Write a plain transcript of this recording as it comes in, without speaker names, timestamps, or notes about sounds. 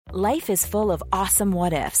Life is full of awesome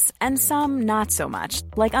what-ifs, and some not so much,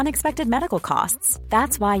 like unexpected medical costs.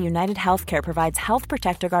 That's why United Healthcare provides Health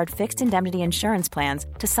Protector Guard fixed indemnity insurance plans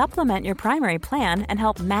to supplement your primary plan and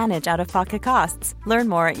help manage out-of-pocket costs. Learn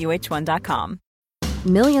more at uh1.com.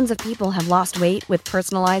 Millions of people have lost weight with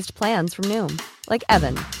personalized plans from Noom. Like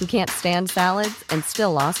Evan, who can't stand salads and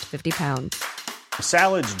still lost 50 pounds.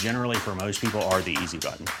 Salads generally for most people are the easy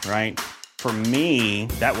button, right? For me,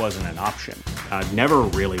 that wasn't an option. I never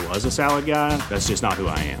really was a salad guy. That's just not who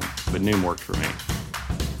I am. But Noom worked for me.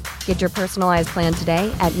 Get your personalized plan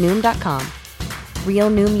today at Noom.com. Real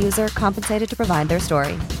Noom user compensated to provide their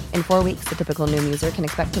story. In 4 weeks, the typical Noom user can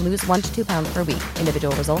expect to lose 1 to 2 pounds per week.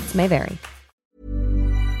 Individual results may vary.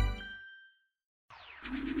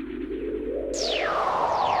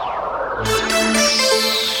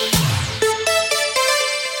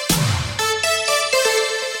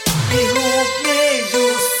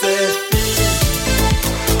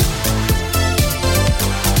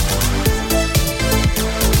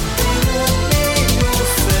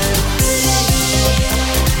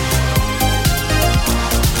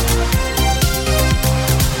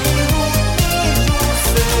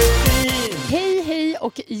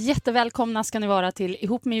 Och jättevälkomna ska ni vara till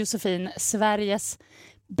Ihop med Josefin, Sveriges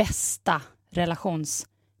bästa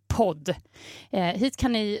relationspodd. Hit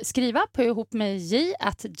kan ni skriva på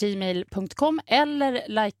ihopmedj@gmail.com eller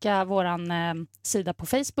likea våran sida på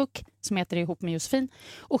Facebook som heter Ihop med Josefin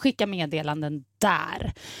och skicka meddelanden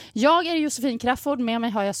där. Jag är Josefin Crafoord, med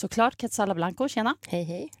mig har jag såklart Quetzala Blanco. Tjena. Hej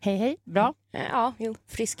hej. Hej hej, bra. Ja,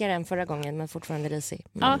 friskare än förra gången men fortfarande risig.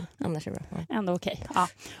 Men annars är det bra. Ja. Ändå okej. Ja.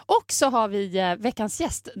 Och så har vi veckans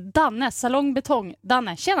gäst, Danne, Salongbetong.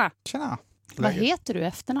 Danne, tjena. Tjena. Vad heter du i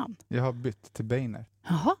efternamn? Jag har bytt till Beiner.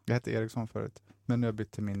 Jaha. Jag hette Eriksson förut. Men nu har jag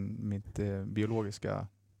bytt till mitt biologiska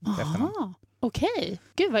efternamn. Okej.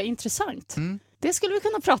 Gud vad intressant. Mm. Det skulle vi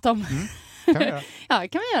kunna prata om. Kan vi göra. Ja,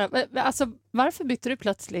 kan vi göra. Alltså, varför bytte du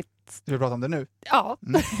plötsligt? Ska vi prata om det nu? Ja.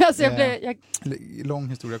 Alltså, Lång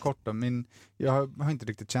historia kort då. Jag har inte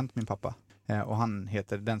riktigt känt min pappa. Och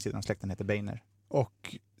den sidan av släkten heter Beiner.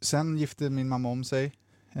 Och sen gifte min mamma om sig.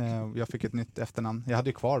 Jag fick ett nytt efternamn. Jag hade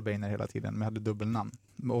ju kvar Beiner hela tiden, men jag hade dubbelnamn.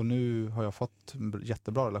 Och nu har jag fått en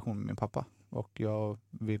jättebra relation med min pappa. Och jag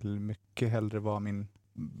vill mycket hellre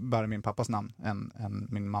bära min pappas namn än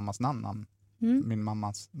min mammas namn. Min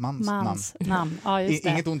mans namn. Ja, just det.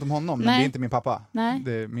 Inget ont om honom, men det är inte min pappa.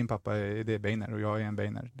 Min pappa är Beiner och jag är en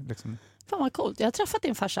Beiner. Liksom. Fan vad coolt. Jag har träffat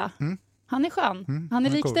din farsa. Han är skön. Han är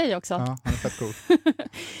lik cool. dig också. Ja, han är fett cool.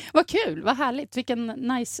 Vad kul, vad härligt. Vilken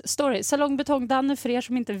nice story. Salongbetong, Danne, för er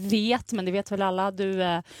som inte vet, men det vet väl alla, du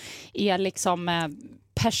är liksom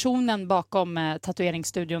personen bakom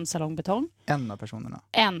tatueringsstudion Salongbetong. En av personerna.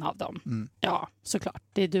 En av dem. Ja, såklart.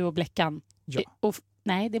 Det är du och Bläckan. Ja.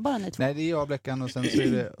 Nej, det är bara ni två. Nej, det är jag och Bläckan och sen så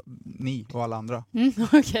är det ni och alla andra.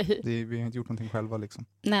 Okej. Vi har inte gjort någonting själva liksom.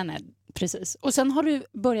 Nej, precis. Och sen har du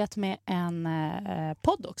börjat med en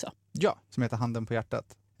podd också. Ja, som heter Handen på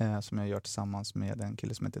hjärtat. Som jag gör tillsammans med en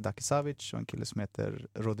kille som heter Daki Savic och en kille som heter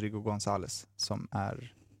Rodrigo Gonzales. Som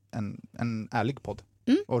är en ärlig podd.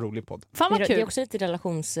 Och rolig podd. Fan vad kul. Det är också lite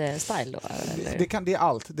relationsstyle då? Eller? Det är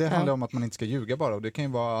allt. Det handlar om att man inte ska ljuga bara. Och det kan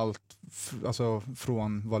ju vara allt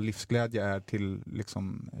från vad livsglädje är till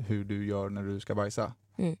liksom hur du gör när du ska bajsa.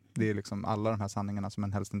 Det är liksom alla de här sanningarna som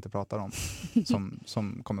man helst inte pratar om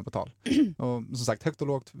som kommer på tal. Och som sagt, högt och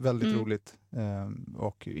lågt, väldigt roligt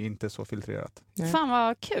och inte så filtrerat. Fan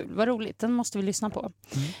vad kul, vad roligt. Den måste vi lyssna på.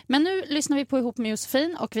 Men nu lyssnar vi på Ihop med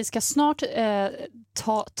Josefin och vi ska snart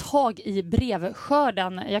ta tag i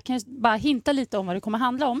brevskörden. Jag kan ju bara hinta lite om vad det kommer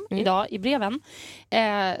handla om idag i breven.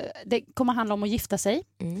 Det kommer handla om att gifta sig.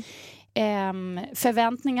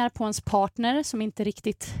 Förväntningar på ens partner som inte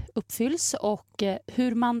riktigt uppfylls och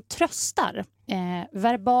hur man tröstar,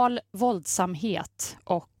 verbal våldsamhet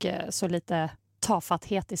och så lite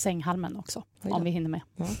tafatthet i sänghalmen också, om vi hinner med.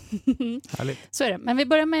 Härligt. Så är det. Men vi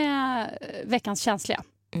börjar med veckans känsliga.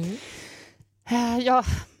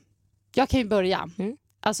 Jag kan ju börja.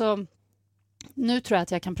 Alltså, nu tror jag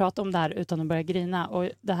att jag kan prata om det här utan att börja grina, och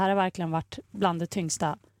det här har verkligen varit bland det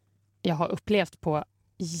tyngsta jag har upplevt på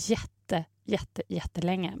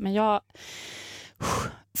jättelänge. Men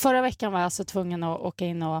förra veckan var jag så tvungen att åka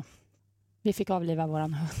in och vi fick avliva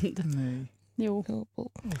våran hund. Nej. Jo.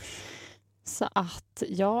 Så att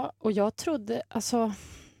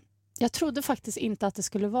jag trodde faktiskt inte att det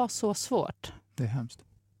skulle vara så svårt. Det är hemskt.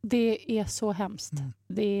 Det är så hemskt.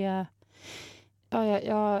 Det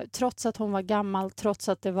är trots att hon var gammal, trots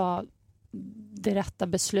att det var det rätta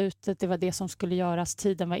beslutet, det var det som skulle göras,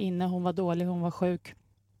 tiden var inne, hon var dålig, hon var sjuk.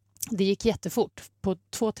 Det gick jättefort. På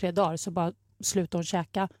 2-3 dagar så bara slutade hon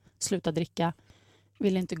käka, slutade dricka.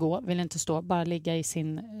 ville inte gå, ville inte stå, bara ligga i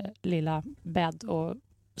sin lilla bädd och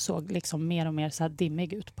såg liksom mer och mer så här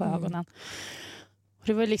dimmig ut på ögonen. Och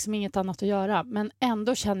det var liksom inget annat att göra, men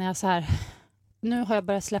ändå känner jag så här, nu har jag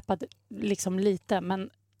börjat släppa liksom lite, men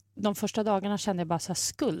de första dagarna kände jag bara så här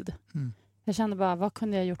skuld. Jag kände bara, vad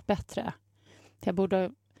kunde jag gjort bättre? Jag borde ha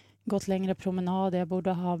gått längre promenader, jag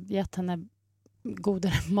borde ha gett henne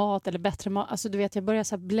godare mat eller bättre mat. Alltså du vet, jag börjar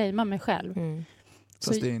så här blamea mig själv.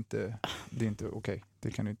 Fast det är inte okej.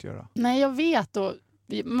 Det kan du inte göra. Nej, jag vet, och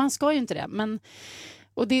man ska ju inte det, men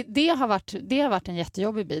och det har varit en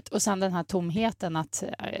jättejobbig bit. Och sen den här tomheten att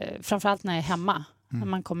framförallt när jag är hemma, när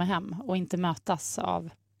man kommer hem och inte mötas av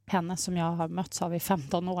henne som jag har mötts av i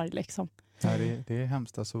 15 år liksom. Nej, det är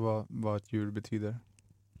hemskt alltså vad ett djur betyder.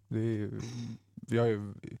 Jag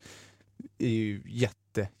är ju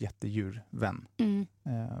jättedjurvän.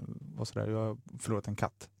 Och sådär. Jag har förlorat en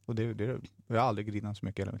katt. Och jag har aldrig grinat så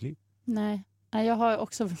mycket i hela mitt liv. Nej, jag har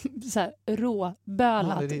också så här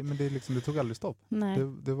råbölat. Ja, men det tog aldrig stopp. Nej.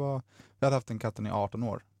 Jag hade haft en katten i 18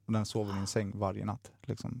 år. Och den sov i min säng varje natt.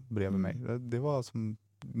 Liksom, bredvid mig. Det var som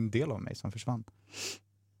en del av mig som försvann.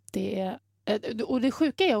 Och det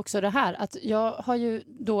sjuka är också det här att jag har ju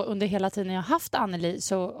då under hela tiden jag har haft Anneli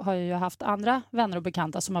så har jag ju haft andra vänner och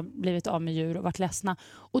bekanta som har blivit av med djur och varit ledsna.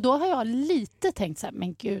 Och då har jag lite tänkt så här,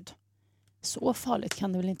 men gud, så farligt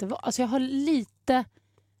kan det väl inte vara. Alltså jag har lite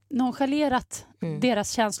nonchalerat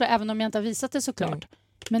deras känslor, även om jag inte har visat det såklart.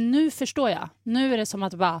 Men nu förstår jag. Nu är det som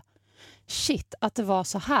att bara, shit, att det var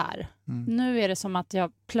så här. Nu är det som att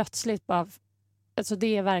jag plötsligt bara, alltså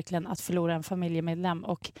det är verkligen att förlora en familjemedlem.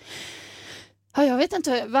 Och ja, jag vet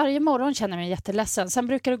inte, varje morgon känner jag mig jätteledsen. Sen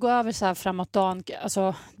brukar det gå över så här framåt dagen.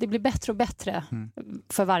 Alltså, det blir bättre och bättre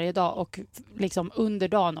för varje dag. Och liksom under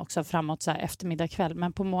dagen också framåt så här eftermiddag kväll.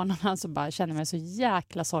 Men på morgonen så bara känner jag mig så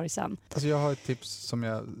jäkla sorgsen. Alltså jag har ett tips som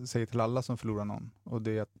jag säger till alla som förlorar någon. Och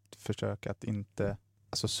det är att försöka att inte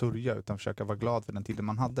sörja utan försöka vara glad för den tiden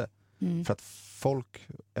man hade. För att folk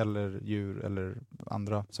eller djur eller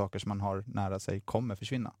andra saker som man har nära sig kommer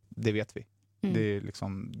försvinna. Det vet vi. Det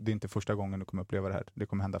är inte första gången du kommer uppleva det här. Det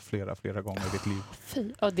kommer hända flera gånger i ditt liv.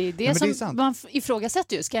 Fy. Och det är det som man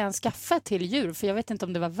ifrågasätter ju. Ska jag skaffa till djur? För jag vet inte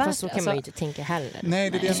om det var värt. Fast så kan man ju inte tänka heller.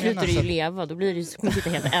 Nej, det slutar du ju leva. Då blir du sitta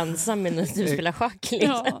helt ensam när du spelar schack.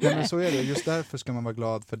 Liksom. Ja, men så är det. Just därför ska man vara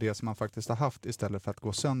glad för det som man faktiskt har haft istället för att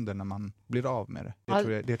gå sönder när man blir av med det.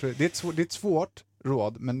 Det är ett svårt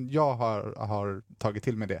råd, men jag har tagit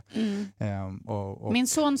till mig det. Min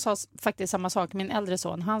son sa faktiskt samma sak, min äldre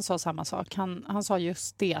son, han sa samma sak. Han sa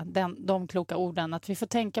just det, de kloka orden, att vi får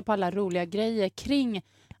tänka på alla roliga grejer kring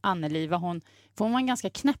Anneli. För hon var ganska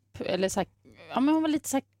knäpp, eller så här, men hon var lite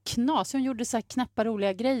så här knas, hon gjorde så här knäppa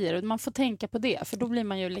roliga grejer och man får tänka på det, för då blir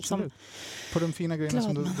man ju liksom absolut. På de fina grejerna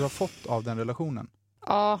som du har fått av den relationen.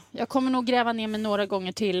 Ja, jag kommer nog gräva ner mig några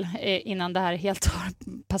gånger till innan det här helt har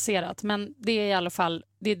passerat. Men det är i alla fall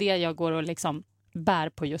det jag går och liksom bär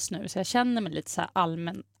på just nu. Så jag känner mig lite så här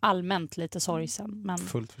allmänt lite sorgsen. Men,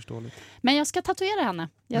 fullt förståeligt. Men jag ska tatuera henne.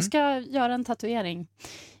 Jag ska göra en tatuering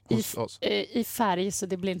hos oss. I färg, så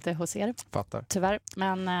det blir inte hos er. Fattar. Tyvärr.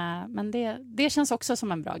 Men det känns också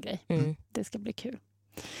som en bra grej. Det ska bli kul.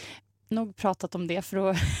 Nog pratat om det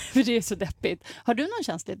för det är så deppigt. Har du någon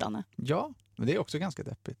känsla, Danne? Ja, men det är också ganska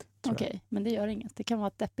deppigt. Okej, men det gör inget. Det kan vara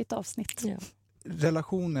ett deppigt avsnitt. Ja.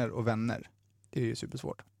 Relationer och vänner är ju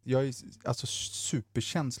supersvårt. Jag är alltså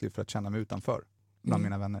superkänslig för att känna mig utanför bland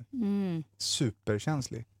mina vänner.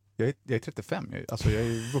 Superkänslig. Jag är 35, jag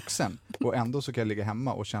är vuxen. Och ändå så kan jag ligga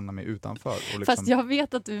hemma och känna mig utanför. Och liksom... Fast jag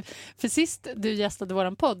vet att för sist du gästade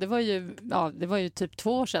våran podd, det var ju typ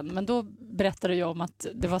 2 år sedan. Men då berättade du om att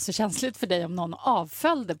det var så känsligt för dig om någon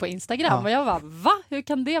avföljde på Instagram. Ja. Och jag var, va? Hur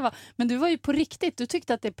kan det vara? Men du var ju på riktigt, du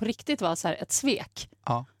tyckte att det på riktigt var så här ett svek.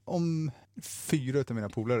 Ja, om 4 av mina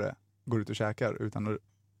polare går ut och käkar utan att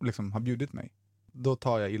liksom ha bjudit mig, då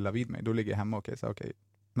tar jag illa vid mig. Då ligger jag hemma och okej,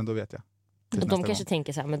 men då vet jag. Och de kanske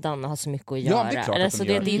tänker så här, men Danne har så mycket att göra. Ja, det är klart att de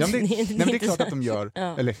gör. Det är klart att de gör.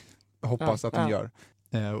 Ja. Eller hoppas att de gör.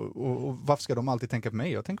 Och varför ska de alltid tänka på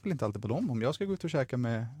mig? Jag tänker väl inte alltid på dem om jag ska gå ut och käka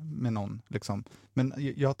med någon. Liksom. Men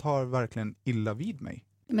jag tar verkligen illa vid mig.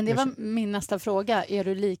 Men det var min nästa fråga. Är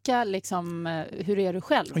du lika, liksom, hur är du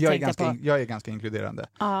själv? Jag är ganska inkluderande.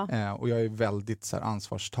 Och jag är väldigt så här,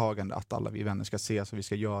 ansvarstagande att alla vi vänner ska ses och vi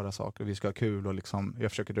ska göra saker och vi ska ha kul och liksom,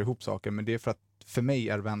 jag försöker dra ihop saker. Men det är för att för mig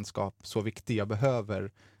är vänskap så viktigt. Jag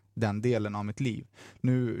behöver den delen av mitt liv.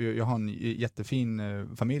 Nu, jag har en jättefin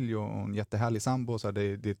familj och en jättehärlig sambo, så det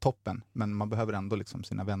är toppen. Men man behöver ändå liksom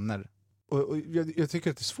sina vänner. Och jag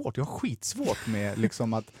tycker att det är svårt. Jag har skitsvårt med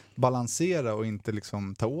liksom att balansera och inte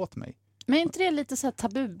liksom ta åt mig. Men är inte det lite så här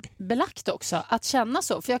tabubelagt också att känna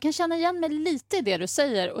så? För jag kan känna igen mig lite i det du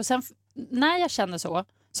säger. Och sen när jag känner så,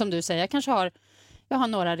 som du säger, jag har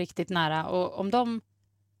några riktigt nära. Och om de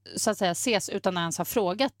så att säga ses utan att ens ha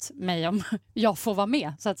frågat mig om jag får vara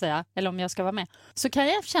med, så att säga, eller om jag ska vara med, så kan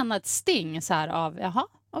jag känna ett sting så här av, jaha,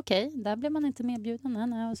 okej, där blir man inte medbjuden.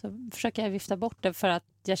 Nej, och så försöker jag vifta bort det för att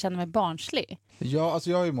jag känner mig barnslig. Ja, alltså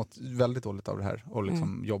jag har ju mått väldigt dåligt av det här och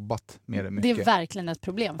liksom jobbat med det mycket. Det är verkligen ett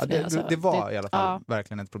problem för dig. Det var i alla fall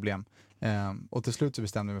verkligen ett problem. Och till slut så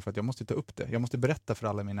bestämde jag mig för att jag måste ta upp det. Jag måste berätta för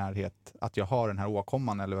alla i min närhet att jag har den här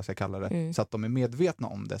åkomman, eller vad jag ska kalla det, så att de är medvetna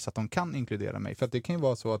om det, så att de kan inkludera mig. För att det kan ju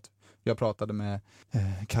vara så att jag pratade med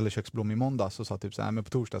Kalle Köksblom i måndags och sa typ så här, men på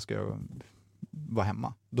torsdag ska jag vara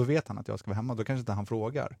hemma. Då vet han att jag ska vara hemma, då kanske inte han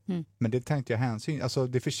frågar. Men det tänkte jag hänsyn, alltså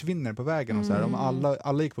det försvinner på vägen och så här, om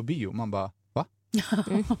alla gick på bio, man bara, va?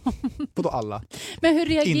 På då alla. Men hur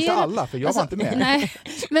reagerar... Inte alla, för jag var inte med. Nej.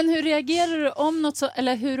 Men hur reagerar du om något så,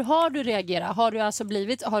 eller hur har du reagerat?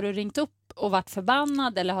 Har du ringt upp och varit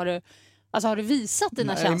förbannad, eller har du visat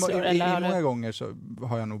dina känslor? Eller många gånger så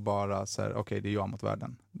har jag nog bara så här, okej, det är jag mot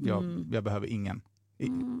världen. Jag behöver ingen.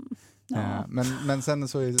 Ja. Men sen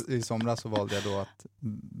så i somras så valde jag då att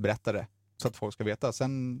berätta det, så att folk ska veta.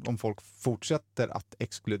 Sen om folk fortsätter att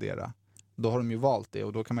exkludera, då har de ju valt det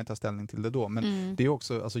och då kan man ta ställning till det då. Men det är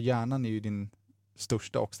också, alltså hjärnan är ju din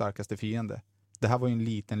största och starkaste fiende. Det här var ju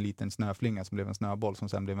en liten snöflinga som blev en snöboll som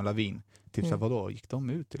sen blev en lavin. Typ såhär, vadå? Gick de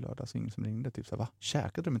ut i lördags? Ingen som ringde? Typ såhär, va?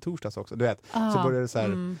 Käkade de i torsdags också? Du vet, så började det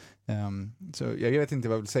såhär. Så jag vet inte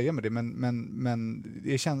vad jag vill säga med det, men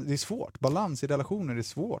det är svårt. Balans i relationer är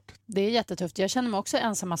svårt. Det är jättetufft. Jag känner mig också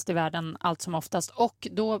ensammast i världen allt som oftast. Och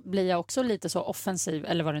då blir jag också lite så offensiv,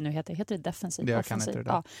 eller vad det nu heter. Heter det defensiv? Jag offensiv? kan inte det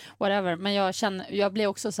där. Ja, whatever. Men jag blir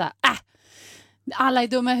också så här, alla är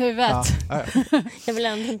dumma i huvudet. Ja. Jag vill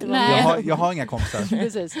ändå inte vara med. Jag har inga kompisar.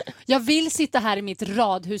 Precis. Jag vill sitta här i mitt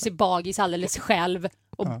radhus i Bagis alldeles själv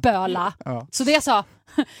och böla. Ja. Så det sa,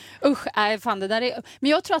 usch, fan det där är...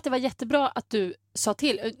 Men jag tror att det var jättebra att du sa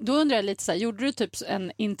till. Då undrar jag lite så här, gjorde du typ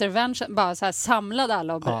en intervention, bara så här samlade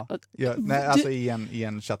alla och... Nej, alltså i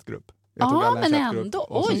en chattgrupp. Jag tog alla en men chattgrupp, ändå,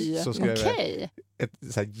 och oj, så skrev okej.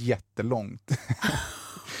 ett så här jättelångt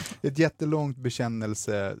ett jättelångt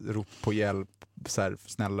bekännelserop på hjälp, så här,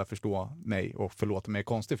 snälla förstå mig och förlåta mig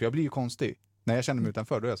konstig, för jag blir ju konstig. När jag känner mig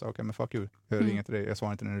utanför, då är jag så okej, men fuck you, jag ringer till dig, jag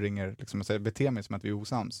svarar inte när du ringer, liksom, jag beter mig som att vi är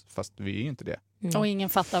osams, fast vi är ju inte det. Och ingen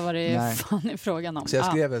fattar vad det är fan är frågan om. Så jag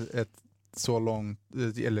skrev ett så långt,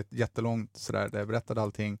 eller ett jättelångt sådär, där jag berättade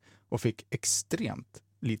allting och fick extremt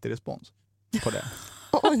lite respons på det.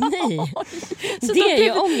 Nej, så det är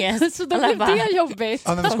ju ångest. Så då blev det jobbigt.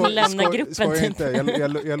 Ja, lämna gruppen. Inte.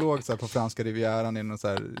 Jag låg så här på franska rivieran i någon så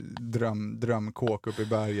här drömkåk uppe i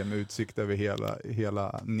bergen med utsikt över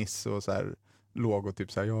hela Nice och så här låg och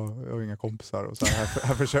typ så här, jag har inga kompisar och så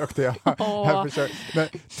här försökte jag. Men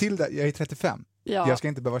till det, jag är 35. Ja. Jag ska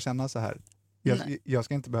inte behöva känna så här. Jag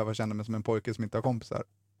ska inte behöva känna mig som en pojke som inte har kompisar.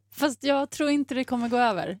 Fast jag tror inte det kommer gå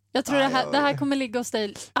över. Jag tror det här kommer ligga hos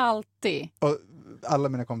dig alltid. Och alla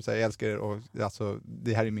mina kompisar, jag älskar er, och alltså,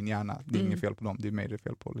 det här är min hjärna. Det är inget fel på dem, det är mig det är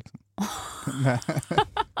fel på. Liksom.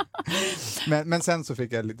 men sen så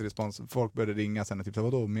fick jag lite respons. Folk började ringa sen och typ,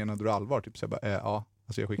 vadå, menade du allvar? Typ, så jag bara, ja.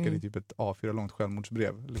 Alltså jag skickade typ ett A4-långt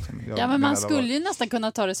självmordsbrev. Liksom. Ja, men man skulle ju nästan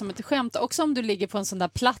kunna ta det som ett skämt. Också om du ligger på en sån där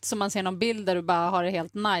plats och man ser någon bild där du bara har det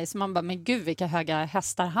helt nice. Man bara, men gud vilka höga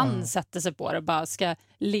hästar han sätter sig på det. Och bara ska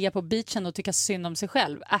ligga på beachen och tycka synd om sig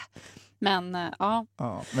själv. Men ja.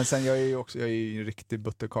 Men sen jag är ju en riktig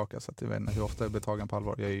butterkaka, så att jag vet inte hur ofta jag blir tagen på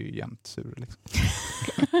allvar. Jag är ju jämt sur liksom.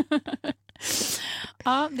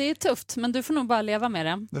 Ja, det är tufft, men du får nog bara leva med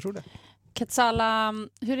det. Jag tror det. Ketsala,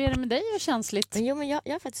 hur är det med dig och känsligt? Jo, men jag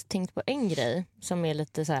har faktiskt tänkt på en grej som är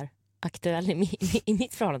lite så här aktuell i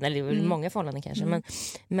mitt förhållande, eller i många förhållanden kanske.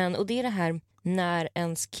 Men, och det är det här när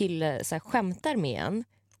ens kille så här, skämtar med en.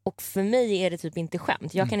 Och för mig är det typ inte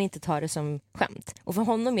skämt. Jag kan inte ta det som skämt. Och för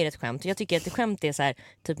honom är det ett skämt. Jag tycker att ett skämt är så här,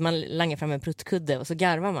 typ man langar fram en pruttkudde och så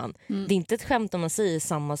garvar man. Det är inte ett skämt om man säger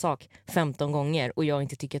samma sak 15 gånger och jag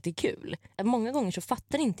inte tycker att det är kul. Många gånger så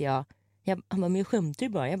fattar inte jag. Han bara, men jag skämtar ju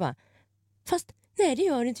bara. Jag bara, fast nej det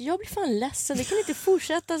gör det inte. Jag blir fan ledsen. Det kan inte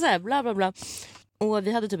fortsätta så här, bla bla bla. Och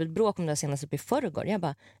vi hade typ ett bråk om det senast uppe i förrgår. Jag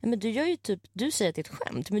bara, men du gör ju typ, du säger att det är ett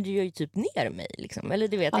skämt, men du gör ju typ ner mig liksom. Eller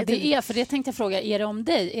du vet. Ja, det är, för det tänkte jag fråga, är det om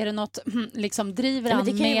dig? Är det något, liksom driver han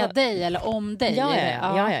med dig eller om dig?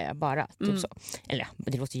 Ja, bara typ så. Eller ja,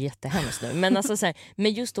 det låter ju jättehemskt nu. Men alltså så här,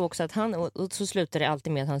 men just då också att han, och så slutar det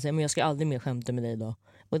alltid med att han säger, men jag ska aldrig mer skämta med dig då.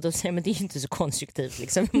 Och då säger jag, men det är ju inte så konstruktivt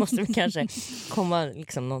liksom. Vi måste väl kanske komma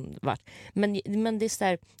liksom någon vart. Men det är så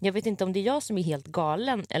här, jag vet inte om det är jag som är helt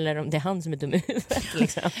galen eller om det är han som är dum i huvudet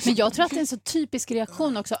liksom. Men jag tror att det är en så typisk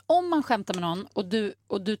reaktion också. Om man skämtar med någon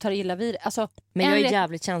och du tar illa vid. Alltså, men jag är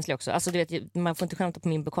jävligt känslig också. Alltså, du vet, man får inte skämta på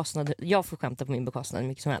min bekostnad. Jag får skämta på min bekostnad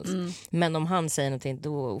mycket som helst. Men om han säger någonting,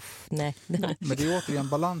 då nej. Men det är återigen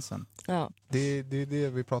balansen. Ja. Det är det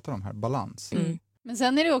vi pratar om här, balans. Men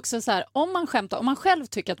sen är det också så här, om man skämtar, om man själv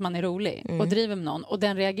tycker att man är rolig och driver med någon och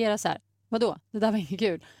den reagerar så här, vadå? Det där var inget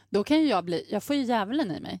kul. Då kan ju jag får ju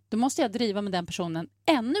djävulen i mig. Då måste jag driva med den personen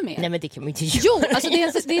ännu mer. Nej, men det kan man inte göra. Jo, alltså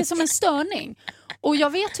det är som en störning. Och jag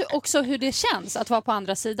vet också hur det känns att vara på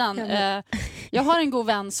andra sidan. Jag har en god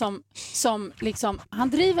vän som liksom, han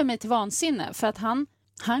driver mig till vansinne för att han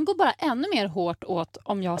går bara ännu mer hårt åt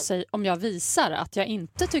om jag visar att jag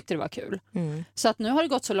inte tyckte det var kul. Så att nu har det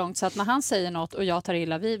gått så långt så att när han säger något och jag tar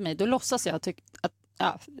illa vid mig, då låtsas jag att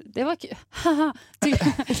det var kul.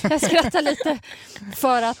 Jag skrattar lite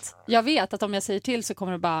för att jag vet att om jag säger till så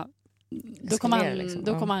kommer det bara då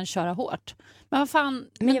kommer han köra hårt. Men vad fan,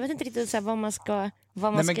 men jag vet inte riktigt så här, vad man ska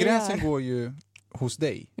men göra. Gränsen går ju hos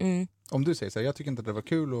dig. Om du säger så här, jag tycker inte att det var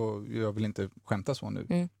kul och jag vill inte skämta så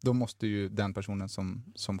nu. Då måste ju den personen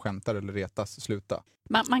som skämtar eller retas sluta.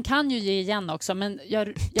 Man kan ju ge igen också, men jag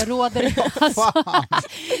råder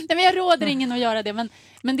nej, men jag råder ingen att göra det,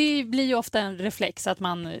 men det blir ju ofta en reflex att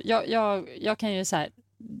jag kan ju så här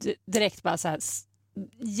direkt bara så här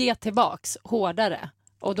ge tillbaks hårdare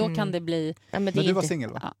och då kan det bli. Ja, men du var singel,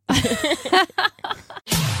 va? Ja.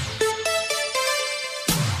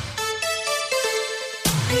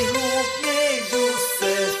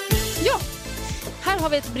 Ja, här har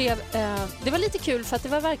vi ett brev. Det var lite kul för att det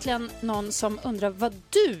var verkligen någon som undrar vad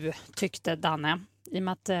du tyckte, Danne. I och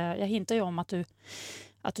med att jag hintade ju om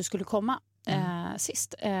att du skulle komma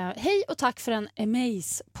sist. Hej och tack för en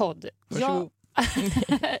Amaze-podd. Jag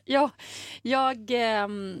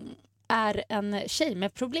är en tjej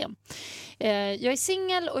med problem. Jag är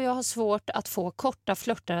singel och jag har svårt att få korta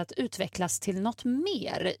flörtar att utvecklas till något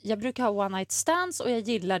mer. Jag brukar ha one night stands och jag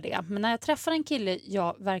gillar det. Men när jag träffar en kille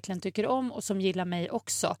jag verkligen tycker om och som gillar mig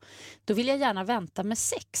också, då vill jag gärna vänta med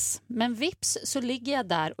sex. Men vips så ligger jag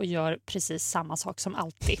där och gör precis samma sak som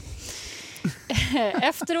alltid.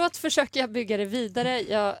 Efteråt försöker jag bygga det vidare.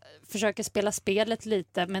 Jag försöker spela spelet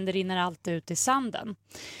lite, men det rinner alltid ut i sanden.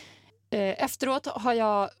 Efteråt har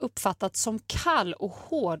jag uppfattat som kall och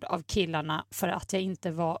hård av killarna för att jag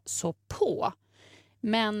inte var så på.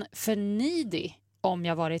 Men för needy om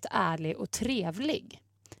jag varit ärlig och trevlig.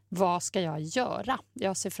 Vad ska jag göra?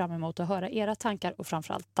 Jag ser fram emot att höra era tankar och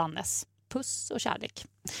framförallt Dannes. Puss och kärlek.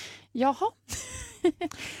 Jaha.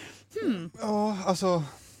 Ja, alltså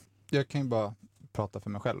jag kan ju bara prata för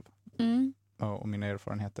mig själv. Och mina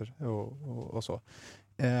erfarenheter och så.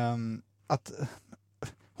 Att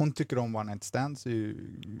hon tycker om one night stands är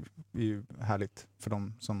ju härligt för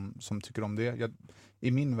dem som tycker om det.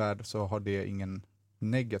 I min värld så har det ingen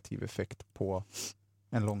negativ effekt på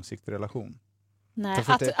en långsiktig relation. Nej,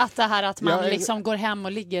 att det här att man liksom går hem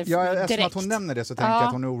och ligger direkt. Eftersom att hon nämner det så tänker jag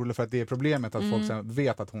att hon är orolig för att det är problemet att folk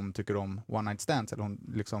vet att hon tycker om one night stands eller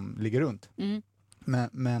hon liksom ligger runt.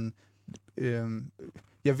 Men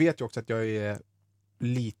jag vet ju också att jag är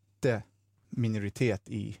lite minoritet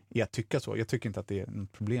i att tycka så. Jag tycker inte att det är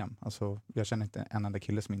ett problem. Alltså, jag känner inte en enda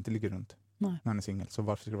kille som inte ligger runt när han är singel. Så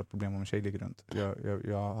varför skulle det vara ett problem om en tjej ligger runt?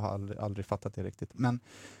 Jag har aldrig fattat det riktigt.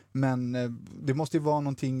 Men det måste ju vara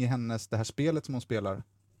någonting i hennes, det här spelet som hon spelar.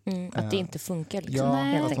 Att det inte funkar liksom. Ja,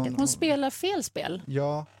 helt enkelt. Hon spelar fel spel.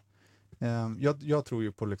 Ja. Jag tror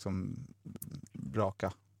ju på liksom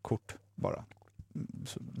raka kort bara.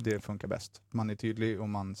 Så det funkar bäst. Man är tydlig och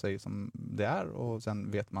man säger som det är och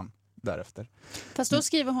sen vet man därefter. Fast då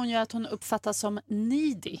skriver hon ju att hon uppfattas som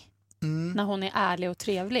needy när hon är ärlig och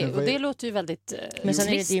trevlig. Och det låter ju väldigt men sen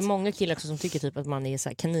är det ju många killar också som tycker typ att man är så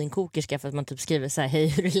här kaninkokerska för att man typ skriver så här, hej,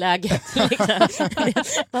 hur är läget?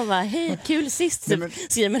 Man bara, hej, kul sist.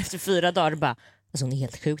 Skriver man efter 4 dagar bara, alltså hon är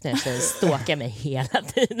helt sjuk när jag säger stalkar mig hela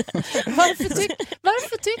tiden.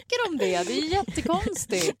 Varför tycker de det? Det är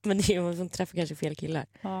jättekonstigt. Men det är hon träffar kanske fel killar.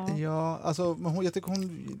 Ja, alltså jag tycker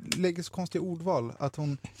hon lägger så konstiga ordval. Att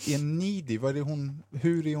hon är needy.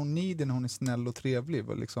 Hur är hon needy när hon är snäll och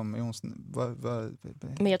trevlig? Liksom, är hon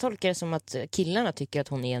men jag tolkar det som att killarna tycker att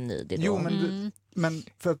hon är needy då. Jo, men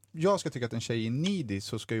för att jag ska tycka att en tjej är needy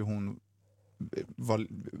så ska ju hon vara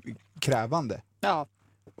krävande. Ja.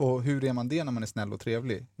 Och hur är man det när man är snäll och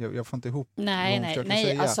trevlig? Jag får inte ihop.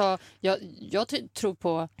 Nej, alltså jag tror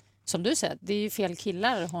på, som du säger, det är ju fel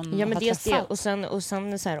killar hon har träffat. Och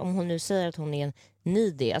sen så här, om hon nu säger att hon är en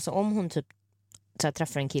needy, alltså om hon typ så här,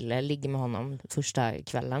 träffar en kille, ligger med honom första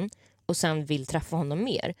kvällen och sen vill träffa honom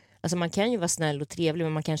mer. Alltså man kan ju vara snäll och trevlig,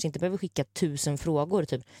 men man kanske inte behöver skicka 1000 frågor.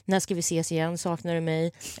 Typ, när ska vi ses igen? Saknar du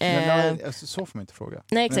mig? Alltså, så får man inte fråga.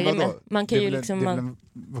 Nej, exakt. Men man kan det ju är liksom... det är en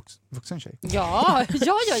vuxen tjej. Ja.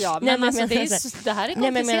 Men alltså, det här är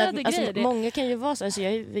komplicerade grejer. Alltså, många kan ju vara så. Alltså,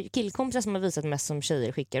 jag har killkompisar som har visat mest som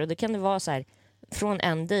tjejer skickar. Och det kan det vara så här, från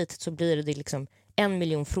en dejt så blir det liksom 1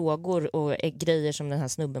 miljon frågor och grejer som den här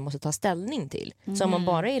snubben måste ta ställning till. Så om man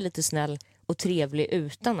bara är lite snäll och trevlig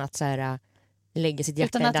utan att så här... lägga sitt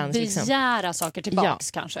hjärta utan i dans. Utan att begära saker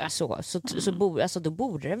tillbaks kanske. Då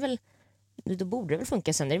borde det väl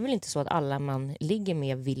funka. Sen är det väl inte så att alla man ligger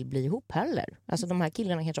med vill bli ihop heller. Alltså de här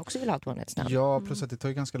killarna kanske också vill ha ett one-night-stand. Ja, plus att det tar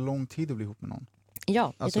ju ganska lång tid att bli ihop med någon.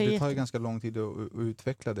 Ja, det tar ju ganska lång tid att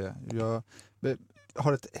utveckla det. Jag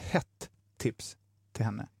har ett hett tips till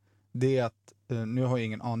henne. Det är att, nu har jag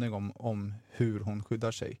ingen aning om hur hon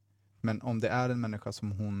skyddar sig. Men om det är en människa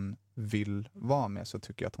som hon vill vara med så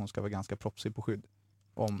tycker jag att hon ska vara ganska propsig på skydd.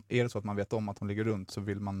 Är det så att man vet om att hon ligger runt så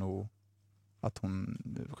vill man nog att hon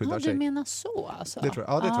skyddar sig. Du menar så alltså? Det tror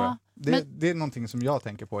jag. Ja, det tror jag. Det är någonting som jag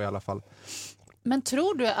tänker på i alla fall. Men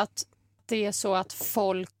tror du att det är så att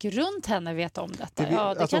folk runt henne vet om detta? Hon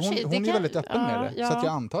är väldigt öppen med det, så att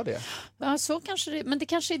jag antar det. Ja, så kanske det, men det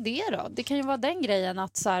kanske är det då. Det kan ju vara den grejen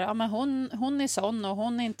att så här, men hon är sån och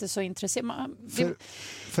hon är inte så intresserad.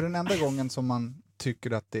 För den enda gången som man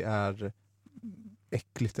tycker att det är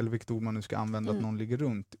äckligt, eller vilket ord man nu ska använda, att någon ligger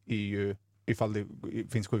runt, är ju ifall det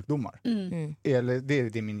finns sjukdomar. Eller det är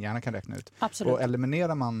det min hjärna kan räkna ut. Absolut. Och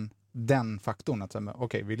eliminerar man den faktorn, att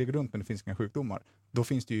okej, vi ligger runt men det finns inga sjukdomar, då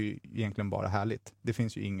finns det ju egentligen bara härligt. Det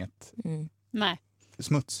finns ju inget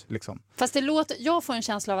smuts liksom. Fast jag får en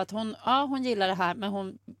känsla av att hon gillar det här,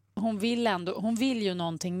 men hon vill ju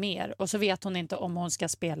någonting mer, och så vet hon inte om hon ska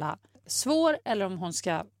spela svår eller om hon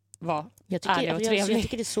ska vara ärlig och trevlig. Jag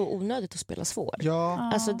tycker det är så onödigt att spela svår.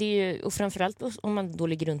 Ja. Alltså det är ju, och framförallt om man då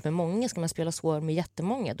ligger runt med många, ska man spela svår med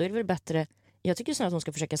jättemånga, då är det väl bättre. Jag tycker snarare att hon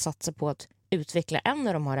ska försöka satsa på att utveckla en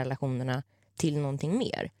av de här relationerna till någonting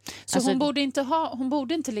mer. Så alltså, hon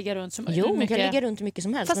borde inte ligga runt så mycket. Jo, hon kan ligga runt hur mycket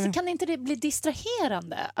som helst. Fast kan inte det bli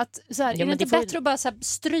distraherande? Att, så här, är det inte bättre att bara så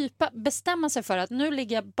här, bestämma sig för att nu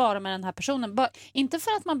ligger jag bara med den här personen? Inte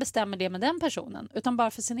för att man bestämmer det med den personen, utan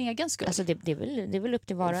bara för sin egen skull. Alltså det är väl upp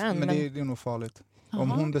till var och en. Men det är nog farligt. Aha.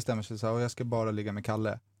 Om hon bestämmer sig så här, och jag ska bara ligga med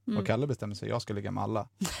Kalle, och Kalle bestämmer sig, jag ska ligga med alla,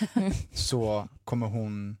 så kommer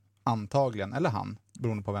hon antagligen, eller han,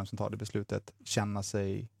 beroende på vem som tar det beslutet, känna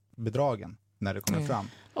sig bedragen när det kommer fram.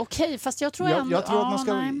 Okej, fast jag tror jag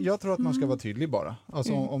tror att man ska vara tydlig bara.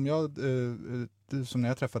 Alltså om jag som när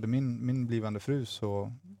jag träffade min blivande fru,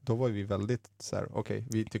 så då var vi väldigt så här, okej,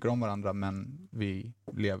 vi tycker om varandra, men vi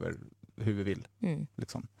lever hur vi vill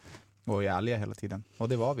liksom. Och är ärliga hela tiden. Och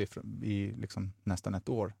det var vi i liksom nästan ett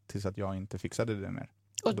år, tills att jag inte fixade det mer.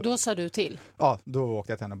 Och då sa du till? Ja, då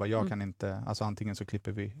åkte jag till henne och bara, jag kan inte, alltså antingen så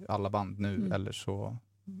klipper vi alla band nu, eller så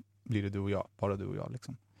blir det du och jag, bara du och jag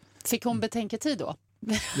liksom. Fick hon betänketid då?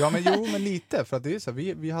 Ja, men lite, för att det är så,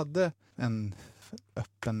 vi hade en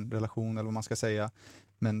öppen relation, eller vad man ska säga,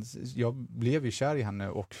 men jag blev ju kär i henne,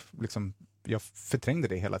 och liksom, jag förträngde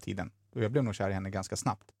det hela tiden, och jag blev nog kär i henne ganska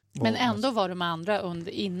snabbt. Men ändå var du med andra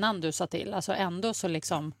innan du sa till, alltså ändå så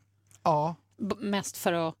liksom... Ja. Mest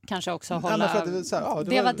för att kanske också hålla... för att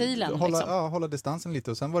det var dealen. Hålla distansen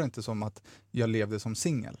lite, och sen var det inte som att jag levde som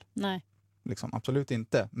singel. Nej. Liksom, absolut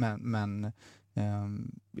inte. Men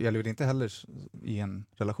jag levde inte heller i en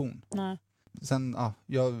relation. Nej. Sen,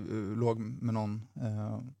 jag låg med någon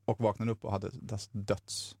och vaknade upp och hade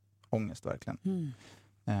dödsångest verkligen.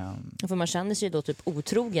 För man känner sig ju då typ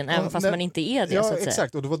otrogen, även fast man inte är det, så att säga.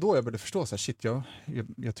 Exakt, och det var då jag började förstå så här, shit,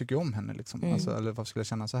 jag tycker om henne liksom. Alltså, eller varför skulle jag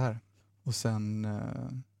känna så här? Och sen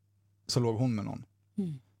så låg hon med någon.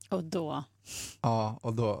 Och då? Ja,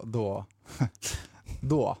 och då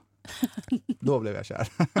blev jag kär.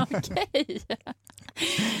 Okej.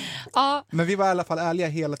 Ja. Men vi var i alla fall ärliga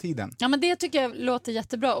hela tiden. Ja, men det tycker jag låter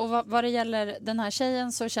jättebra. Och vad det gäller den här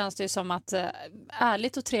tjejen, så känns det ju som att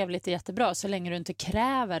ärligt och trevligt är jättebra, så länge du inte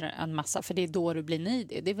kräver en massa, för det är då du blir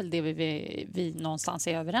nidig. Det är väl det vi någonstans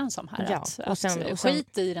är överens om här. Ja. Och sen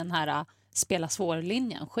skit i den här spela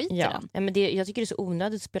svår-linjen, skit i den. Ja, men jag tycker det är så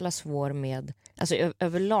onödigt att spela svår med, alltså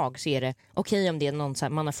överlag så är det okej om det är någon så här,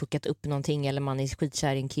 man har fuckat upp någonting, eller man är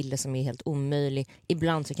skitkär i en kille som är helt omöjlig.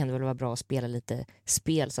 Ibland så kan det väl vara bra att spela lite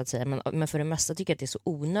spel, så att säga, men för det mesta tycker jag att det är så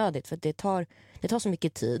onödigt, för att det tar så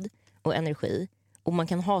mycket tid och energi, och man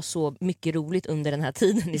kan ha så mycket roligt under den här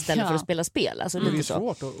tiden istället för att spela spel. Alltså, det är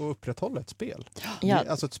svårt att upprätthålla ett spel. Ja.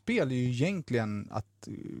 Alltså ett spel är ju egentligen att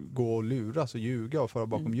gå och luras och ljuga och föra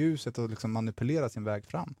bakom ljuset och liksom manipulera sin väg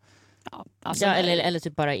fram. Ja, alltså, eller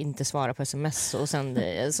typ bara inte svara på sms och sen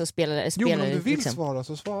så spelar Jo, men om du vill liksom. svara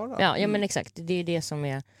så svara. Ja, men exakt. Det är det som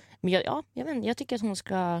är... Men jag tycker att hon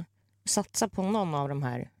ska satsa på någon av de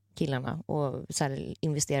här killarna och så här,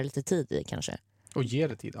 investera lite tid i kanske. Och ge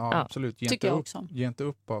det tid, ja. Absolut. Ge inte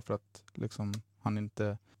upp bara för att liksom, han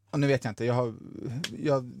inte... Och nu vet jag inte,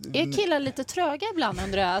 Är killar lite tröga ibland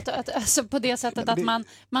under det här? Alltså på det sättet att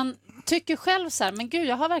man tycker själv så här, men gud,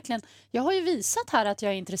 jag har ju visat här att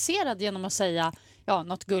jag är intresserad genom att säga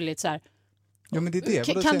något gulligt så här. Ja, men det är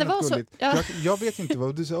det. Kan det vara så? Ja. Jag vet inte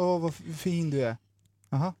vad du säger. Vad fin du är.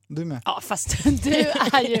 Jaha, du med. Ja, fast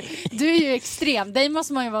du är ju extrem. Dig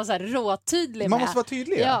måste man ju vara så här råtydlig med. Man måste vara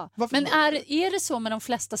tydlig. Ja. Men är det så med de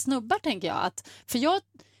flesta snubbar, tänker jag? För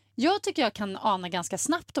jag tycker jag kan ana ganska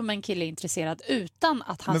snabbt om en kille är intresserad utan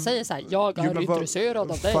att han säger så här, jag är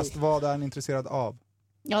intresserad av dig. Fast vad är han intresserad av?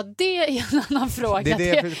 Ja, det är en annan fråga. Det är det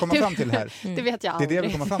jag vill komma fram till här. Det vet jag aldrig. Det är det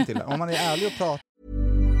jag vill komma fram till. Om man är ärlig och pratar.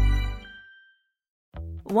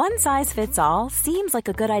 One size fits all seems like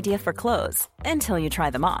a good idea for clothes until you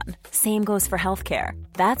try them on. Same goes for healthcare.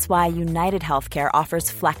 That's why United Healthcare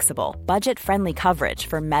offers flexible, budget-friendly coverage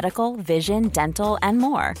for medical, vision, dental, and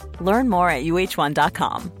more. Learn more at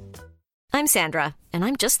uh1.com. I'm Sandra, and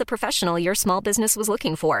I'm just the professional your small business was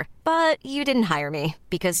looking for. But you didn't hire me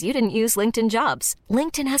because you didn't use LinkedIn Jobs.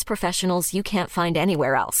 LinkedIn has professionals you can't find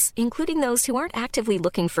anywhere else, including those who aren't actively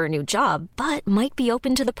looking for a new job but might be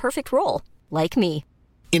open to the perfect role, like me.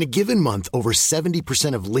 In a given month, over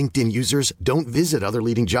 70% of LinkedIn users don't visit other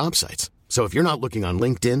leading job sites. So if you're not looking on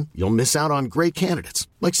LinkedIn, you'll miss out on great candidates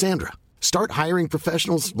like Sandra. Start hiring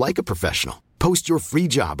professionals like a professional. Post your free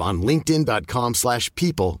job on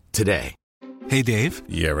linkedin.com/people today. Hey, Dave.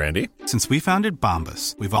 Yeah, Randy. Since we founded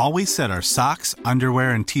Bombas, we've always said our socks,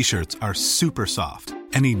 underwear, and T-shirts are super soft.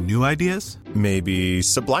 Any new ideas? Maybe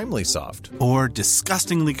sublimely soft. Or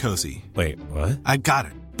disgustingly cozy. Wait, what? I got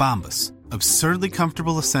it. Bombas. Absurdly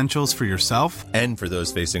comfortable essentials for yourself and for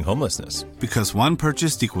those facing homelessness. Because one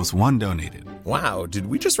purchased equals one donated. Wow, did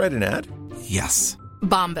we just write an ad? Yes.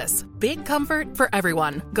 Bombas. Big comfort for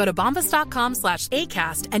everyone. Go to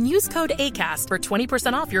bombas.com/ACAST and use code ACAST for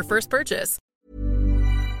 20% off your first purchase.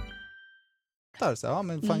 Så, ja,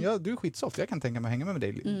 men fan, du är skitsoft. Jag kan tänka mig att hänga med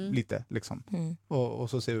dig lite. Liksom. Och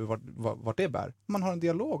så ser vi vart det bär. Om man har en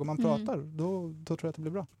dialog och man pratar, då tror jag att det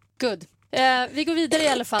blir bra. Good. Vi går vidare i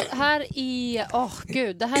alla fall. Det här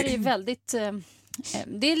är väldigt...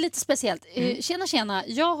 det är lite speciellt. Tjena.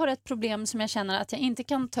 Jag har ett problem som jag känner att jag inte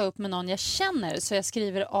kan ta upp med någon jag känner, så jag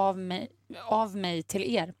skriver av mig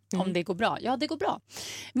till er om det går bra. Ja, det går bra.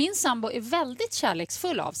 Min sambo är väldigt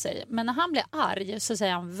kärleksfull av sig, men när han blir arg så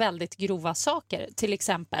säger han väldigt grova saker. Till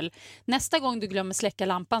exempel, nästa gång du glömmer släcka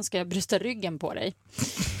lampan ska jag bryta ryggen på dig.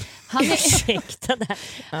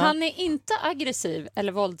 Han är inte aggressiv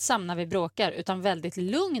eller våldsam när vi bråkar, utan väldigt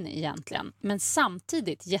lugn egentligen, men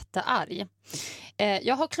samtidigt jättearg.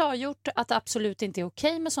 Jag har klargjort att det absolut inte är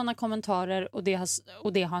okej med sådana kommentarer, och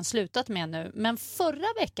det har han slutat med nu. Men förra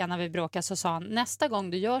veckan när vi bråkade så sa han, nästa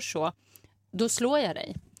gång du gör så, då slår jag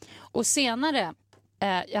dig. Och senare,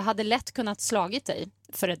 jag hade lätt kunnat slagit dig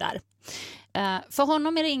för det där. För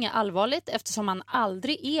honom är det inget allvarligt eftersom han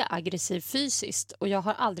aldrig är aggressiv fysiskt, och jag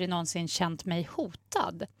har aldrig någonsin känt mig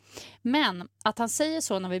hotad. Men att han säger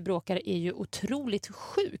så när vi bråkar är ju otroligt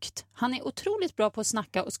sjukt. Han är otroligt bra på att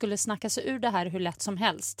snacka och skulle snacka sig ur det här hur lätt som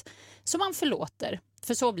helst. Så man förlåter,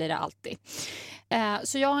 för så blir det alltid.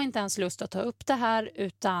 Så jag har inte ens lust att ta upp det här,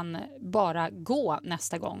 utan bara gå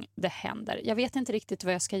nästa gång det händer. Jag vet inte riktigt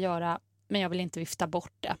vad jag ska göra, men jag vill inte vifta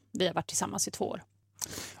bort det. Vi har varit tillsammans i 2 år.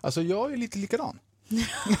 Alltså jag är lite likadan.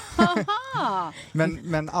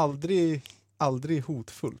 men aldrig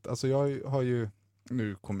hotfullt. Alltså jag har ju,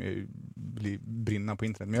 nu kommer jag ju brinna på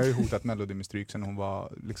internet, men jag har ju hotat Melody med stryk sen hon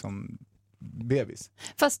var liksom bebis.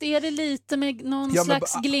 Fast är det lite med någon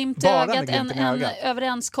slags glimt i ögat, en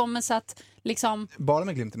överenskommelse att liksom... Bara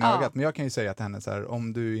med glimten i ögat, men jag kan ju säga till henne så här,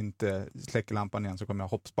 om du inte släcker lampan igen så kommer jag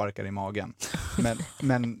hoppsparka dig i magen.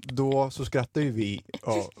 Men då så skrattar ju vi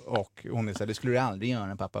och hon är så här, det skulle du aldrig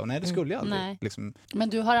göra, pappa. Och nej, det skulle jag aldrig. Liksom. Men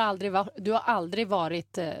du har aldrig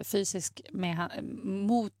varit fysisk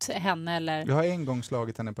mot henne, eller? Jag har en gång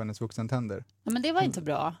slagit henne på hennes vuxentänder. Ja, men det var inte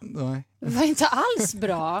bra. Nej. Det var inte alls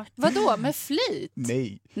bra. Vadå, med flit?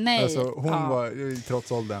 Nej. Alltså, hon var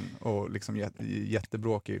trots åldern och liksom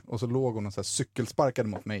jättebråkig. Och så låg hon och så här cykelsparkade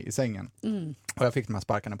mot mig i sängen. Och jag fick de här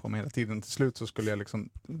sparkarna på mig hela tiden. Till slut så skulle jag liksom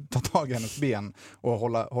ta tag i hennes ben och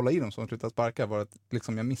hålla i dem så hon slutade sparka. Var att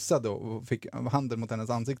liksom jag missade och fick handen mot hennes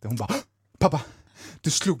ansikte. Hon bara, pappa,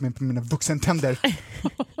 du slog mig på mina vuxentänder.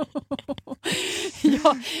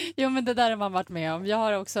 Ja, men det där har man varit med om.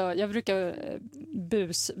 Jag brukar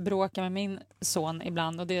busbråka med min son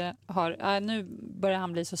ibland och det har, nu börjar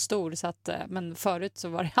han bli så stor så att, men förut så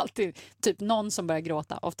var det alltid typ någon som började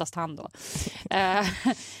gråta, oftast han då.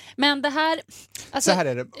 Men det här... Alltså, så här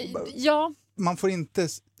är det. Ja. Man får inte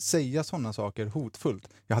säga sådana saker hotfullt.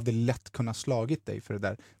 Jag hade lätt kunnat slagit dig för det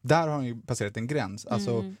där. Där har han ju passerat en gräns.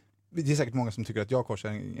 Alltså, det är säkert många som tycker att jag korsar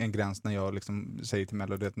en gräns när jag liksom säger till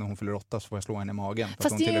Melody att när hon fyller 8 så får jag slå henne i magen.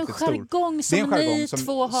 Fast det är ju en jargong som ni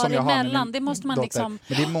två har emellan. Det måste man liksom...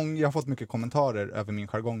 Men det är jag har fått mycket kommentarer över min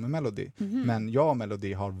jargong med Melody. Men jag och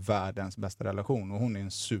Melody har världens bästa relation och hon är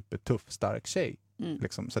en supertuff, stark tjej.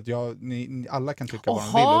 Liksom. Så att ni alla kan tycka vad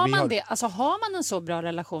de vill. Och har man en så bra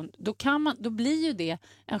relation, då blir ju det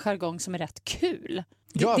en jargong som är rätt kul.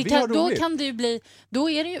 Ja, då kan det ju bli, då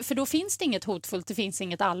är det ju, för då finns det inget hotfullt, det finns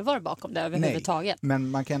inget allvar bakom det överhuvudtaget. Nej, men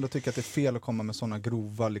man kan ändå tycka att det är fel att komma med sådana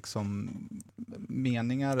grova liksom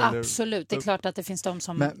meningar. Absolut, det är klart att det finns de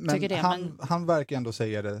som tycker det. Han verkar ändå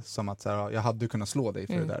säga det som att så här, jag hade kunnat slå dig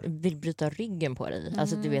för det där. Vill bryta ryggen på dig.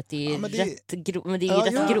 Alltså du vet, det är rätt grovt. Men det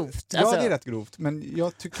är rätt grovt. Alltså. Ja, det är rätt grovt, men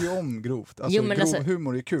jag tycker ju om grovt. Alltså,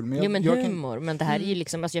 humor är kul. Men humor, men det här är ju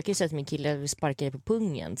liksom, alltså jag kan ju säga att min kille sparkar dig på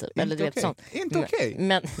pungen typ. Eller du vet sånt. Inte okej.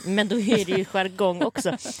 Men då är det ju jargong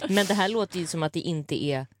också. Men det här låter ju som att det inte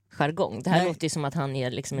är jargong. Det här låter ju som att han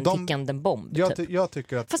är liksom en tickande bomb. Jag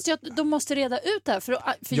tycker att... Fast de måste reda ut det här.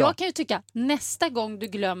 För jag kan ju tycka, nästa gång du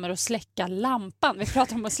glömmer att släcka lampan, vi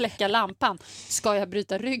pratar om att släcka lampan, ska jag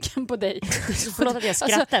bryta ryggen på dig? Förlåt att jag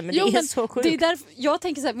skrattar, men det är så sjukt. Det är därför jag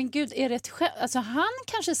tänker så här, men gud, är det ett alltså han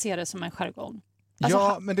kanske ser det som en jargong.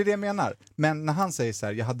 Alltså, men det är det jag menar. Men när han säger så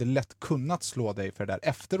här, jag hade lätt kunnat slå dig för det där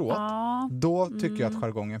efteråt, då tycker jag att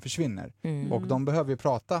jargongen försvinner. Och de behöver ju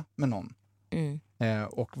prata med någon.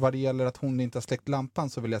 Och vad det gäller att hon inte har släckt lampan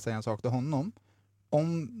så vill jag säga en sak till honom.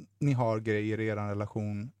 Om ni har grejer i er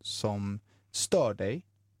relation som stör dig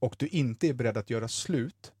och du inte är beredd att göra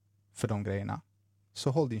slut för de grejerna, så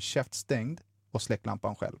håll din käft stängd och släck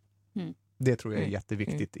lampan själv. Det tror jag är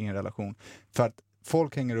jätteviktigt i en relation. För att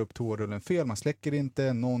folk hänger upp toarullen fel, man släcker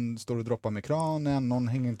inte, någon står och droppar med kranen, någon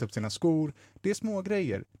hänger inte upp sina skor. Det är små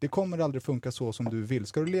grejer. Det kommer aldrig funka så som du vill.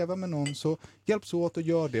 Ska du leva med någon så hjälps åt och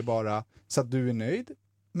gör det bara så att du är nöjd.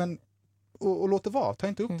 Men och låt det vara. Ta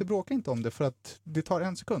inte upp det, bråka inte om det för att det tar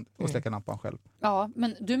 1 sekund att släcka lampan själv. Ja,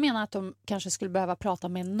 men du menar att de kanske skulle behöva prata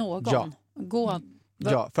med någon? Ja.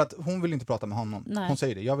 Ja, för att hon vill inte prata med honom. Nej. Hon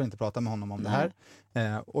säger det, jag vill inte prata med honom om det här.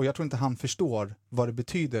 Och jag tror inte han förstår vad det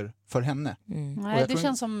betyder för henne. Nej, det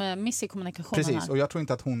känns som miss i kommunikationen. Precis, och jag tror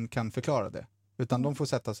inte att hon kan förklara det. Utan de får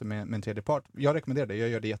sätta sig med en tredje part. Jag rekommenderar det, jag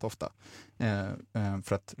gör det jätteofta.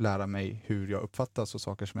 För att lära mig hur jag uppfattas och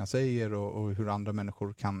saker som jag säger och hur andra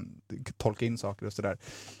människor kan tolka in saker och sådär.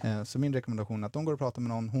 Så min rekommendation är att de går och pratar med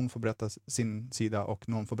någon, hon får berätta sin sida och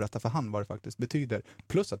någon får berätta för han vad det faktiskt betyder.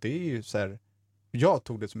 Plus att det är ju så här, jag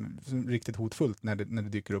tog det som riktigt hotfullt när det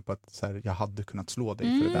dyker upp att så här, jag hade kunnat slå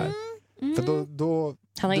dig för det där. För då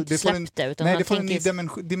han har inte släppt det. Utan nej, han det får en ny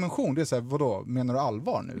dimension. Det är så här, vadå? Menar du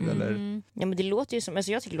allvar nu? Eller? Ja, men det låter ju som,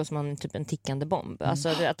 alltså jag tycker det låter som han typ en tickande bomb. Alltså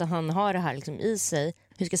att han har det här liksom i sig.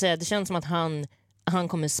 Hur ska jag säga? Det känns som att han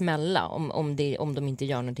kommer smälla om de inte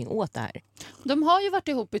gör någonting åt det här. De har ju varit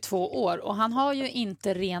ihop i 2 år och han har ju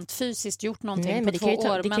inte rent fysiskt gjort någonting på 2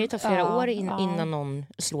 år. Det kan ju ta flera år innan någon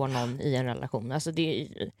slår någon i en relation. Alltså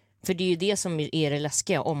för det är ju det som är det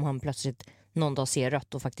läskiga om han plötsligt någon dag ser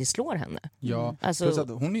rött och faktiskt slår henne. Ja, alltså,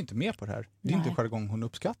 hon är inte med på det här. Det är inte jargong hon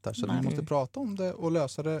uppskattar. Så man måste prata om det och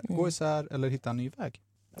lösa det, gå isär eller hitta en ny väg.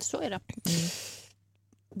 Så är det.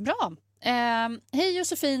 Bra. Hej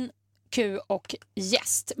Josefin, Q och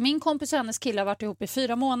gäst. Min kompis och hennes kille har varit ihop i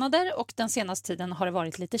 4 månader och den senaste tiden har det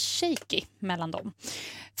varit lite shaky mellan dem.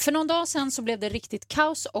 För någon dag sedan så blev det riktigt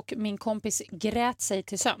kaos och min kompis grät sig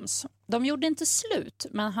till söms. De gjorde inte slut,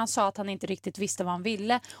 men han sa att han inte riktigt visste vad han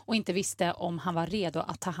ville och inte visste om han var redo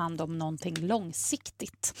att ta hand om någonting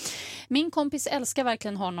långsiktigt. Min kompis älskar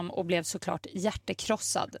verkligen honom och blev såklart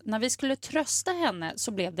hjärtekrossad. När vi skulle trösta henne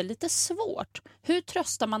så blev det lite svårt. Hur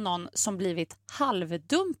tröstar man någon som blivit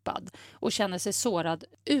halvdumpad och känner sig sårad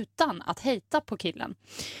utan att hejta på killen?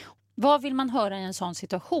 Vad vill man höra i en sån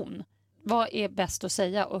situation? Vad är bäst att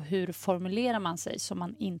säga och hur formulerar man sig så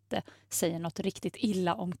man inte säger något riktigt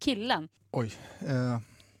illa om killen? Oj.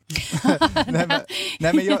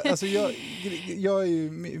 nej men jag är ju,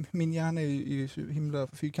 min hjärna är ju så himla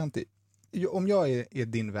fyrkantig. Om jag är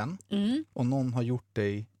din vän och någon har gjort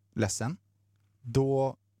dig ledsen,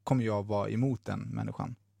 då kommer jag vara emot den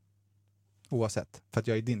människan. Oavsett, för att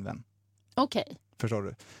jag är din vän. Okej. Förstår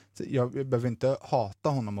du? Så jag behöver inte hata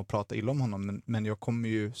honom och prata illa om honom, men jag kommer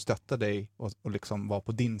ju stötta dig och liksom vara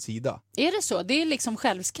på din sida. Är det så? Det är liksom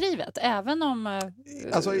självskrivet, även om...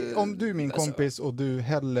 Alltså om du är min kompis och du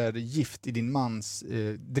häller gift i din mans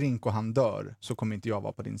drink och han dör, så kommer inte jag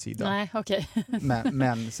vara på din sida. Nej, okej.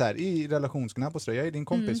 Men så här, i relationsknapp och så, jag är din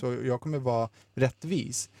kompis och jag kommer vara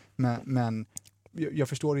rättvis. Men jag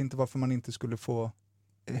förstår inte varför man inte skulle få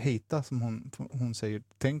hejta, som hon säger.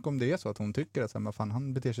 Tänk om det är så att hon tycker att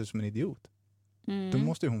han beter sig som en idiot. Då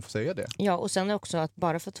måste ju hon få säga det. Ja, och sen är också att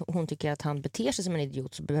bara för att hon tycker att han beter sig som en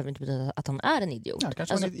idiot, så behöver det inte betyda att han är en idiot. Ja,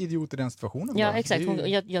 kanske en idiot i den situationen. Ja, bara. exakt.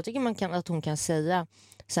 Jag tycker att hon kan säga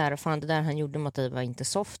så här: fan, det där han gjorde mot dig var inte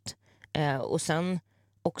soft. Och sen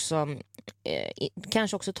också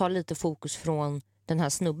kanske också ta lite fokus från den här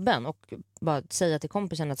snubben och bara säga till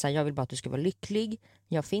kompisen att så här, jag vill bara att du ska vara lycklig.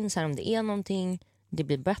 Jag finns här om det är någonting. Det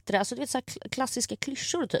blir bättre. Alltså det är så här klassiska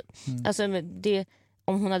klyschor typ. Alltså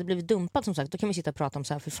om hon hade blivit dumpad, som sagt, då kan vi sitta och prata om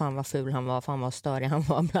så här: för fan vad ful han var, fan vad störig han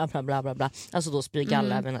var, bla bla bla bla bla. Alltså då spyr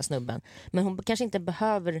alla över den här snubben. Men hon kanske inte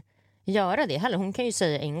behöver göra det heller. Hon kan ju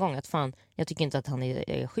säga en gång att fan, jag tycker inte att han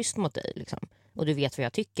är schysst mot dig liksom. Och du vet vad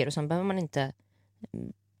jag tycker. Och sen behöver man inte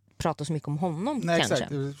prata så mycket om honom. Nej, kanske.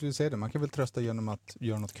 exakt. Du säger det. Man kan väl trösta genom att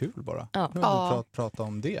göra något kul bara. Ja. Prata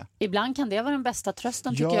om det. Ibland kan det vara den bästa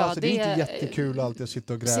trösten, tycker jag. Alltså, det är inte jättekul alltid att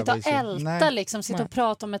sitta och gräva sitta i sig. Älta, sitta och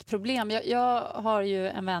prata om ett problem. Jag har ju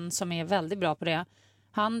en vän som är väldigt bra på det.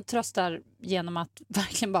 Han tröstar genom att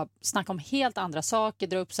verkligen bara snacka om helt andra saker,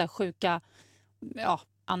 dra upp så här sjuka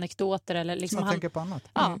anekdoter eller liksom man tänker på annat.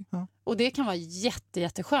 Ja. Och det kan vara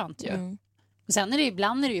jätteskönt ju. Och sen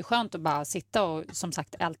ibland är det ju skönt att bara sitta och som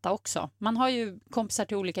sagt älta också. Man har ju kompisar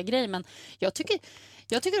till olika grejer, men jag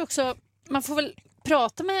tycker också man får väl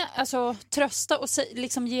prata med, alltså trösta och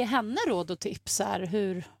liksom ge henne råd och tips här,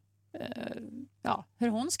 hur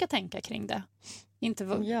hon ska tänka kring det. Inte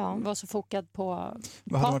vara så fokad på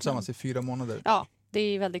Vi hade varit tillsammans i 4 månader. Ja, det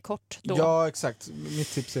är väldigt kort då. Ja, exakt.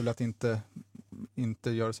 Mitt tips är väl att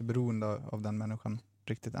inte göra sig beroende av den människan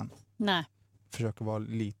riktigt än. Nej. Försöka vara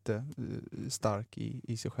lite stark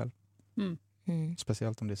i sig själv.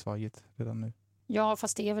 Speciellt om det är svajigt redan nu. Ja,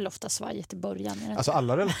 fast det är väl ofta svajigt i början. Alltså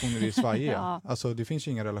alla relationer är ju svajiga. Ja. Alltså det finns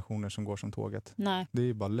ju inga relationer som går som tåget. Nej. Det är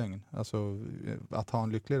ju bara lögn. Alltså att ha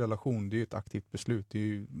en lycklig relation, det är ju ett aktivt beslut.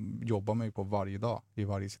 Det jobbar man ju på varje dag, i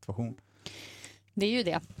varje situation. Det är ju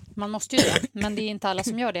det. Man måste ju det. Men det är inte alla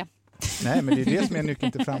som gör det. Nej, men det är det som är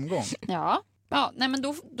nyckeln till framgång. Ja, nej men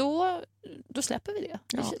då släpper vi det.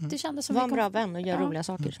 Det kändes som var en bra vän och gör roliga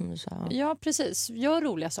saker, som du sa. Ja, precis. Gör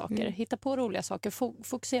roliga saker. Hitta på roliga saker.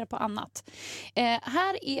 Fokusera på annat.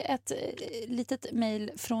 Här är ett litet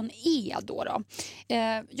mejl från då.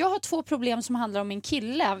 Jag har 2 problem som handlar om min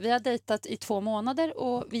kille. Vi har dejtat i 2 månader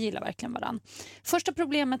och vi gillar verkligen varann. Första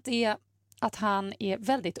problemet är att han är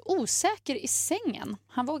väldigt osäker i sängen.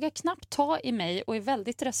 Han vågar knappt ta i mig och är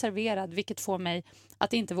väldigt reserverad, vilket får mig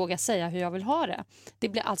att inte våga säga hur jag vill ha det. Det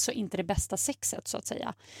blir alltså inte det bästa sexet, så att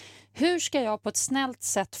säga. Hur ska jag på ett snällt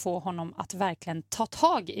sätt få honom att verkligen ta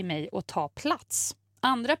tag i mig och ta plats?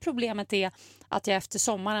 Andra problemet är att jag efter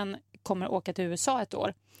sommaren kommer åka till USA ett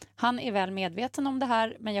år. Han är väl medveten om det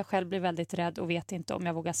här, men jag själv blir väldigt rädd och vet inte om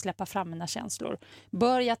jag vågar släppa fram mina känslor.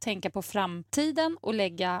 Bör jag tänka på framtiden och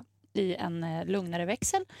lägga i en lugnare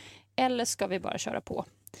växel, eller ska vi bara köra på?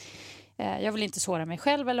 Jag vill inte såra mig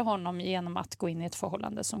själv eller honom genom att gå in i ett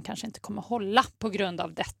förhållande som kanske inte kommer hålla på grund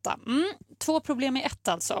av detta. 2 problem i ett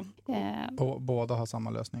alltså. Båda har samma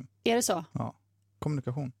lösning. Är det så? Ja.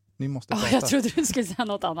 Kommunikation. Ni måste prata. Jag trodde du skulle säga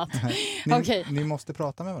något annat. Ni måste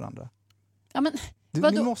prata med varandra. Ja, men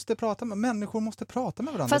Ni måste prata med, människor måste prata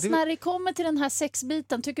med varandra. Fast när det kommer till den här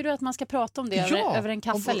sexbiten, tycker du att man ska prata om det över en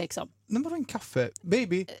kaffe liksom? Nej, bara en kaffe.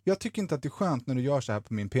 Baby, jag tycker inte att det är skönt när du gör så här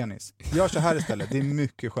på min penis. Gör så här istället, det är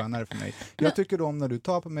mycket skönare för mig. Jag tycker om när du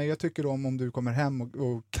tar på mig, jag tycker om du kommer hem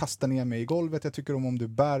och kastar ner mig i golvet, jag tycker om du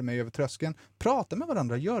bär mig över tröskeln. Prata med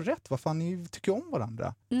varandra, gör rätt, vad fan ni tycker om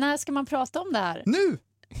varandra. När ska man prata om det här? Nu!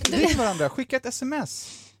 Ring varandra, skicka ett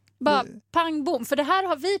sms. Bara pang bom, för det här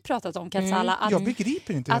har vi pratat om, Katsala. Jag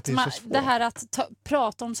begriper inte att det är så svårt. Det här att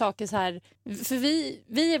prata om saker så här, för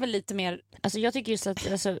vi är väl lite mer... Alltså jag tycker just att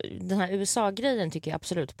den här USA-grejen tycker jag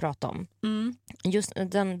absolut prata om. Just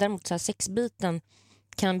däremot så här, sexbiten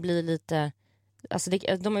kan bli lite... Alltså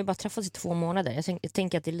de har ju bara träffats i 2 månader. Jag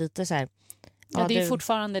tänker att det är lite så här... Ja, det är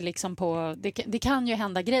fortfarande liksom på... Det kan ju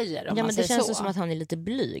hända grejer om man men säger det känns så. som att han är lite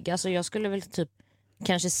blyg. Alltså jag skulle väl typ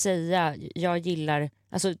kanske säga, jag gillar,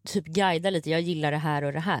 alltså typ guida lite, jag gillar det här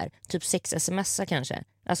och det här. Typ 6 sms'ar kanske.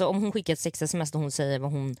 Alltså om hon skickar ett 6 sms och hon säger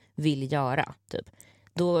vad hon vill göra, typ.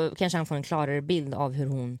 Då kanske han får en klarare bild av hur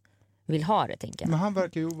hon vill ha det, tänker jag. Men han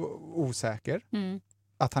verkar ju osäker.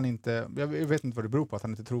 Att han inte, jag vet inte vad det beror på, att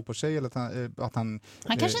han inte tror på sig eller att han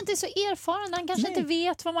kanske inte är så erfaren, han kanske inte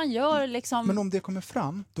vet vad man gör liksom. Men om det kommer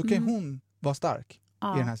fram, då kan hon vara stark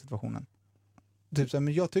i den här situationen. Typ så här,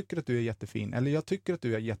 men jag tycker att du är jättefin, eller jag tycker att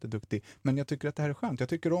du är jätteduktig, men jag tycker att det här är skönt. Jag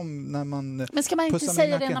tycker om när man... Men ska man inte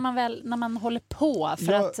säga det när man håller på?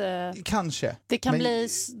 För att kanske. Det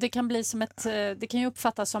kan bli som ett, det kan ju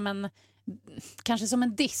uppfattas som en, kanske som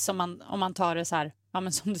en diss om man tar det så här, ja,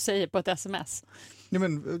 men som du säger på ett sms. Ja,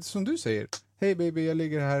 men som du säger, hej baby, jag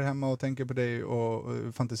ligger här hemma och tänker på dig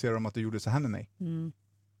och fantiserar om att du gjorde så här med mig.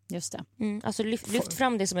 Just det. Alltså lyft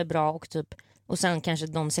fram det som är bra och sen kanske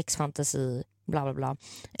någon sexfantasi, bla bla bla.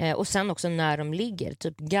 Och sen också när de ligger,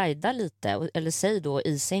 typ guida lite, eller säg då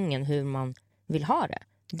i sängen hur man vill ha det.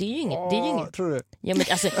 Det är ju inget. Tror du? Ja, men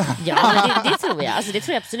alltså, men det tror jag. Alltså, det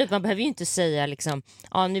tror jag absolut. Man behöver ju inte säga liksom,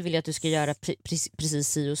 nu vill jag att du ska göra precis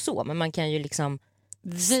si och så, men man kan ju liksom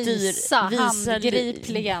visa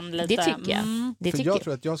handgripligen lite. Det tycker jag. För jag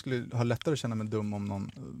tror att jag skulle ha lättare att känna mig dum om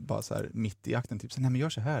någon bara så här mitt i akten typ så, nej men gör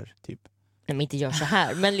så här typ. Nej, men inte gör så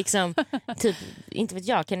här, men liksom typ, inte vet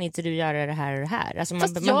jag, kan inte du göra det här och det här? Alltså,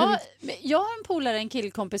 jag har en polare, en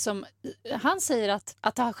killkompis som han säger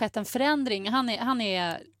att det har skett en förändring. Han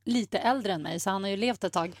är lite äldre än mig, så han har ju levt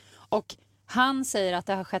ett tag, och han säger att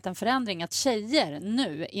det har skett en förändring, att tjejer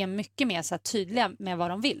nu är mycket mer så här tydliga med vad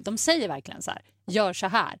de vill. De säger verkligen så här, gör så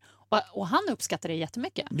här. Och han uppskattar det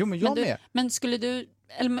jättemycket. Jo, men jag med.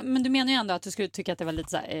 Men du menar ju ändå att du skulle tycka att det var lite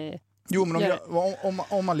så här... Jo, men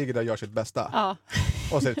om man ligger där och gör sitt bästa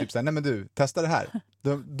och säger typ så här, nej men du, testa det här.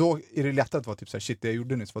 Då är det lättare att vara typ så här, shit, det jag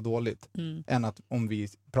gjorde nyss var dåligt. Än att om vi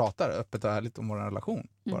pratar öppet och ärligt om vår relation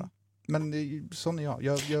bara. Men sån är jag.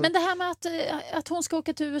 Men det här med att hon ska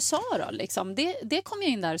åka till USA då, liksom, det kommer ju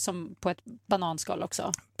in där som på ett bananskal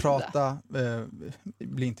också. Prata,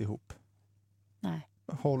 bli inte ihop. Nej.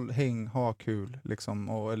 Häng, ha kul liksom,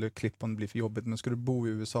 eller klipp om det blir för jobbigt. Men ska du bo i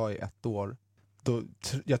USA i 1 år, då,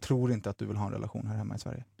 jag tror inte att du vill ha en relation här hemma i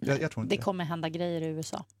Sverige. Jag tror inte det kommer hända grejer i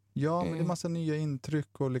USA. Ja, men det är massa nya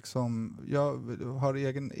intryck och liksom, jag har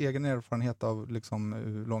egen erfarenhet av liksom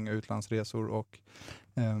långa utlandsresor, och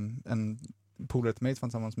en polare till mig som var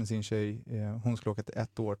tillsammans med sin tjej, hon skulle åka till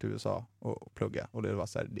 1 år till USA och plugga, och det var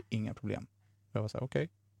så här, det är inga problem. Jag var så här, okej.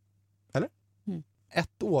 Eller?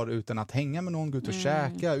 1 år utan att hänga med någon, gå ut och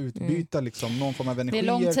käka, utbyta liksom någon form av energier. Det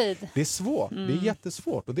är lång tid. Det är svårt, det är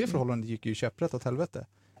jättesvårt, och det förhållandet gick ju käpprätt åt helvete.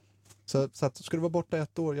 Så att skulle det vara borta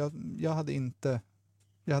 1 år, jag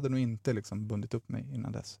hade nog inte liksom bundit upp mig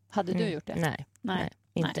innan dess. Hade du gjort det? Nej.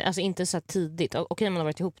 Inte, alltså inte så tidigt. Okej, man har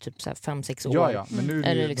varit ihop typ så här 5-6 år. Ja, men nu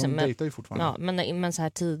är det liksom, de dejtar ju fortfarande. Ja, men så här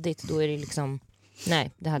tidigt, då är det liksom,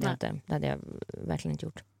 nej, det hade jag inte. Det hade jag verkligen inte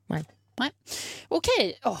gjort. Nej.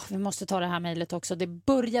 Okej, vi måste ta det här mejlet också. Det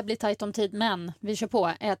börjar bli tajt om tid, men vi kör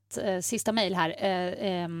på ett sista mejl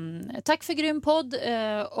här. Tack för grym podd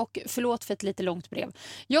och förlåt för ett lite långt brev.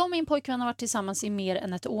 Jag och min pojkvän har varit tillsammans i mer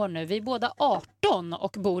än 1 år nu. Vi är båda 18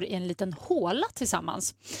 och bor i en liten håla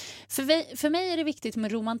tillsammans. För mig är det viktigt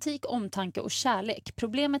med romantik, omtanke och kärlek.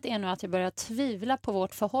 Problemet är nu att jag börjar tvivla på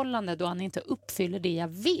vårt förhållande då han inte uppfyller det jag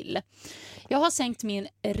vill. Jag har sänkt min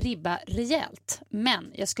ribba rejält,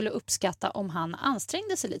 men jag skulle uppskatta om han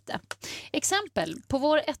ansträngde sig lite. Exempel, på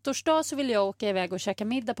vår 1-årsdag så vill jag åka iväg och käka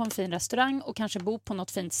middag på en fin restaurang och kanske bo på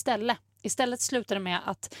något fint ställe. Istället slutade det med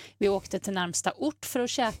att vi åkte till närmsta ort för att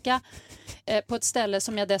käka på ett ställe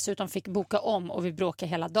som jag dessutom fick boka om, och vi bråkade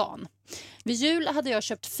hela dagen. Vid jul hade jag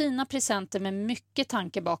köpt fina presenter med mycket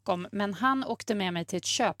tanke bakom, men han åkte med mig till ett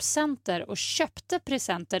köpcenter och köpte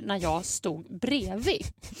presenter när jag stod bredvid.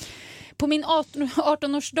 På min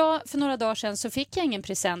 18-årsdag för några dagar sedan så fick jag ingen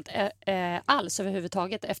present alls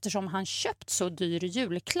överhuvudtaget, eftersom han köpt så dyr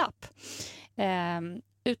julklapp.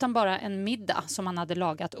 Utan bara en middag som han hade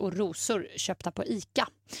lagat och rosor köpta på ICA.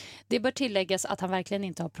 Det bör tilläggas att han verkligen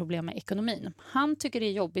inte har problem med ekonomin. Han tycker det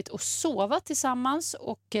är jobbigt att sova tillsammans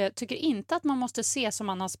och tycker inte att man måste se som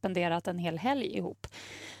man har spenderat en hel helg ihop.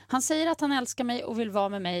 Han säger att han älskar mig och vill vara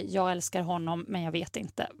med mig. Jag älskar honom, men jag vet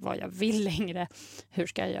inte vad jag vill längre. Hur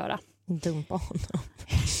ska jag göra? Dumpa honom.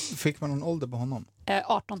 Fick man någon ålder på honom?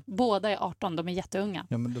 18. Båda är 18. De är jätteunga.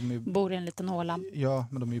 Ja, men bor i en liten håla. Ja,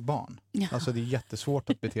 men de är ju barn. Ja. Alltså det är jättesvårt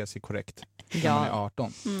att bete sig korrekt när man är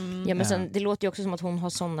 18. Ja, men sen, det låter ju också som att hon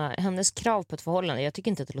har hennes krav på ett förhållande. Jag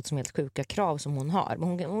tycker inte att det låter som helt sjuka krav som hon har. Men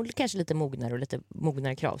hon är kanske lite mognare och lite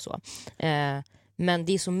mognare krav så. Men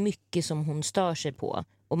det är så mycket som hon stör sig på.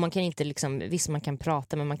 Och man kan inte liksom, visst man kan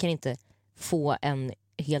prata, men man kan inte få en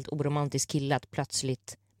helt oromantisk kille att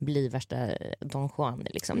plötsligt bli värsta Don Juan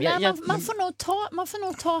liksom. Man får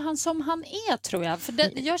nog ta han som han är, tror jag.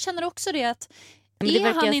 För jag känner också det att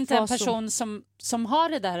är han inte en person som har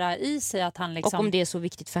det där i sig att han liksom... Och om det är så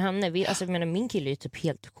viktigt för henne. Alltså, jag menar, min kille är ju typ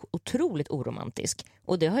helt otroligt oromantisk.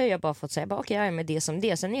 Och det har jag bara fått säga, okej, jag är med det som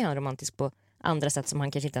det. Sen är han romantisk på andra sätt som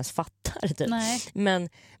han kanske inte ens fattar. Typ.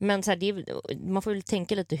 Men så här, man får väl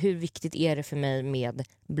tänka lite, hur viktigt är det för mig med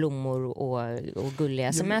blommor och gulliga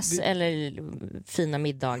sms eller fina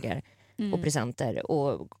middagar och presenter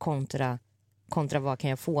och kontra vad kan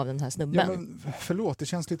jag få av den här snubben? Ja, men förlåt, det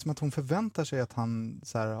känns lite som att hon förväntar sig att han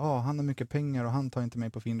så här, han har mycket pengar och han tar inte mig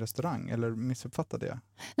på fin restaurang, eller missuppfattar det?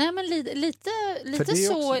 Nej, men lite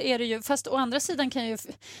så är det ju, fast å andra sidan kan ju,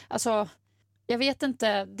 alltså jag vet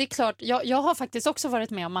inte, det är klart, jag har faktiskt också varit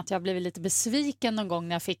med om att jag blivit lite besviken någon gång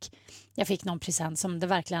när jag fick någon present som det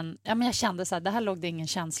verkligen, men jag kände så här, det här låg det ingen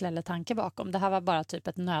känsla eller tanke bakom. Det här var bara typ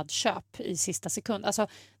ett nödköp i sista sekund. Alltså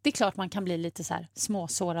det är klart man kan bli lite så här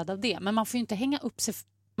småsårad av det, men man får ju inte hänga upp sig,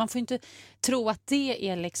 man får inte tro att det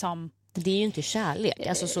är liksom... Det är ju inte kärlek.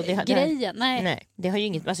 Alltså, så grejen, nej, det har ju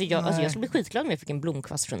inget... Alltså, jag skulle bli skitglad om jag fick en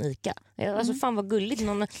blomkvast från Ica. Alltså fan vad gulligt,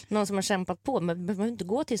 någon som har kämpat på. Men man behöver inte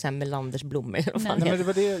gå till så här Melanders blommor. Nej, men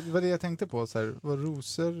det var det jag tänkte på. Så här, var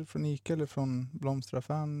rosor från Ica eller från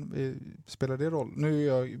blomsteraffären, spelar det roll? Nu är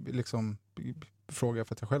jag liksom... fråga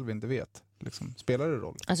för att jag själv inte vet. Liksom, spelar det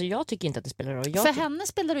roll? Alltså jag tycker inte att det spelar roll. För henne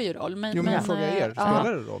spelar det ju roll. Men jag frågar er,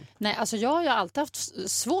 spelar det roll? Nej, alltså jag har ju alltid haft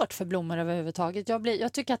svårt för blommor överhuvudtaget.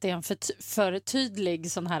 Jag tycker att det är en för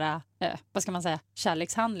tydlig sån här, vad ska man säga,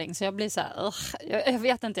 kärlekshandling. Så jag blir så här, jag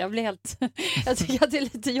vet inte, jag blir helt... jag tycker att det är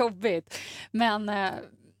lite jobbigt. Men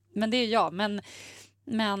det är jag. Men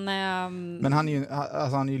han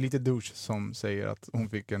är ju lite douche som säger att hon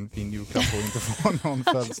fick en fin julklapp och inte får någon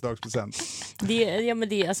födelsedagspresent.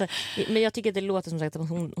 Men jag tycker att det låter som sagt att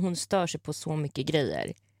hon stör sig på så mycket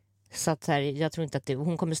grejer. Så att jag tror inte att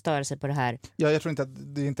hon kommer störa sig på det här. Ja, jag tror inte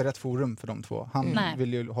att det är inte rätt forum för de två. Han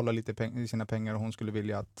vill ju hålla lite i sina pengar och hon skulle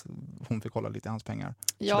vilja att hon fick hålla lite i hans pengar.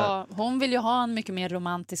 Ja, hon vill ju ha en mycket mer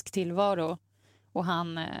romantisk tillvaro och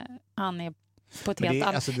han är på ett helt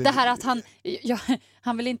annat. Alltså det här att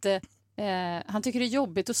han vill inte han tycker det är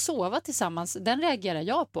jobbigt att sova tillsammans. Den reagerar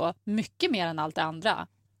jag på mycket mer än allt det andra.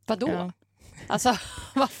 Vadå? Ja. Alltså,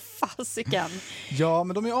 vad fasiken. Ja,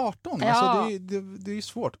 men de är 18. Ja. Alltså, det är ju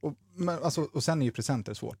svårt. Och sen är ju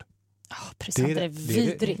presenter svårt. Presenter är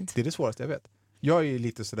vidrigt. Det är det svåraste jag vet. Jag är ju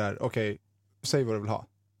lite sådär, okej, säg vad du vill ha.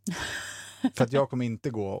 För att jag kommer inte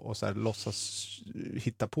gå och så här, låtsas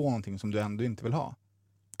hitta på någonting som du ändå inte vill ha.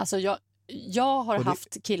 Alltså jag har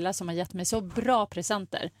haft killar som har gett mig så bra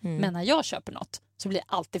presenter, men när jag köper något så blir det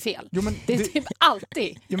alltid fel. Jo, men det är typ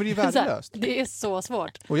alltid. Jo, men det är värdelöst. Det är så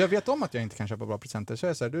svårt. Och jag vet om att jag inte kan köpa bra presenter. Så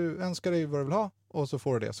jag säger, du önskar dig vad du vill ha och så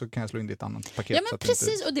får du det, så kan jag slå in ditt annat paket. Ja, men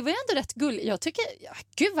precis, och det var ju ändå rätt gulligt. Jag tycker,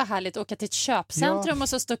 gud vad härligt att åka till ett köpcentrum och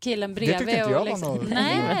så står killen bredvid. Det tyckte inte jag liksom, var något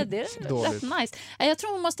nej, det är rätt nice. Jag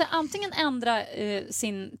tror hon måste antingen ändra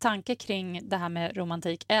sin tanke kring det här med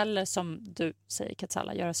romantik, eller som du säger,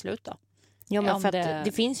 Katsala, göra slut då. Ja, men för att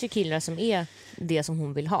det finns ju killar som är det som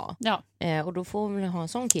hon vill ha. Ja. Och då får hon ha en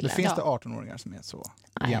sån kille. Det finns det 18-åringar som är så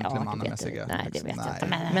gentlemannamässiga. Nej, det vet jag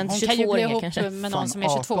inte. Men hon kan ju bli ihop med någon som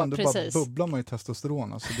är 22, 18, precis. Då bara bubblar man ju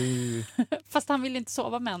testosteron. Alltså, det är ju... Fast han vill inte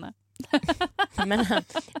sova med henne.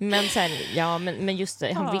 men så här, ja, men just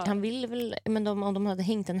det, han vill väl, men om de hade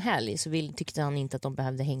hängt en helg så tyckte han inte att de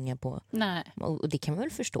behövde hänga på. Nej. Och det kan man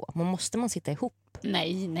väl förstå. Måste man sitta ihop?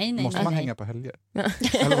 Nej. Måste man hänga på helger?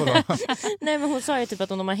 Eller vadå? Nej, men hon sa ju typ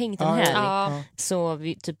att om de har hängt en helg så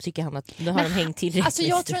typ tycker han att då har de hängt tillräckligt. Alltså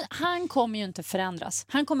jag tror han kommer ju inte förändras.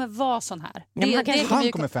 Han kommer vara sån här.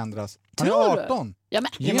 Han kommer förändras. Han är 18. Ja,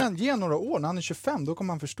 ge några år, när han är 25 då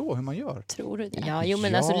kommer han förstå hur man gör. Tror du det? Ja, jo,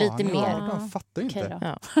 men alltså lite mer. Han fattar ju inte.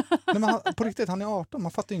 Ja. Nej, men på riktigt, han är 18.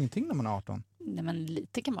 Man fattar ju ingenting när man är 18. Nej, men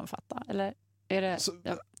lite kan man fatta. Eller är det... Så,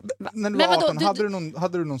 när du var 18,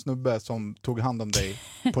 hade du någon snubbe som tog hand om dig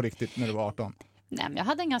på riktigt när du var 18? Nej, men jag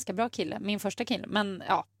hade en ganska bra kille. Min första kille. Men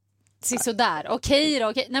ja, sådär. Okej.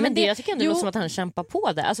 Nej, men jag tycker ändå som att han kämpar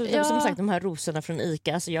på det. Alltså, som sagt, de här rosorna från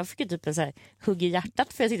Ica. Alltså, jag fick ju typ en så här hugg i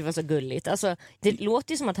hjärtat för jag tyckte det var så gulligt. Alltså, det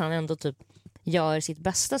låter ju som att han ändå typ gör sitt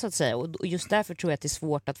bästa så att säga. Och just därför tror jag att det är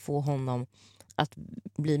svårt att få honom att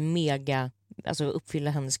bli mega... Alltså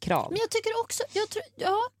uppfylla hennes krav. Men jag tycker också...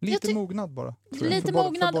 Lite mognad bara. Lite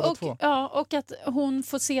mognad och att hon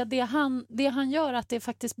får se det han gör, att det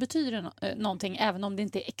faktiskt betyder någonting, även om det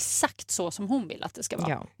inte är exakt så som hon vill att det ska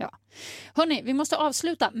vara. Ja. Hörrni, vi måste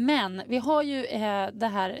avsluta, men vi har ju det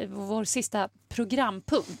här, vår sista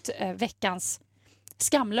programpunkt, veckans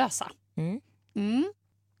skamlösa.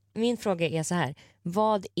 Min fråga är så här: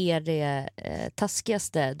 vad är det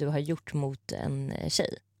taskigaste du har gjort mot en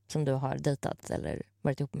tjej som du har dejtat eller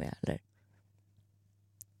varit ihop med? Eller?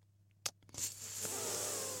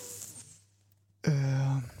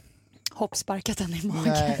 Hoppsparkat den i magen.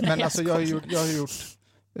 Nej, men alltså jag har gjort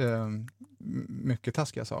mycket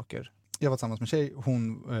taskiga saker. Jag var tillsammans med en tjej,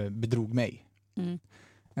 hon bedrog mig.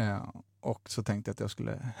 Och så tänkte jag att jag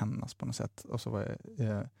skulle hämnas på något sätt. Och så var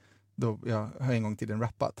jag har en gång tiden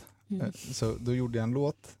rappat. Så då gjorde jag en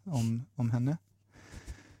låt om henne.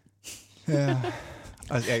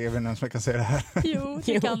 Alltså, jag vet inte om jag kan säga det här. Jo,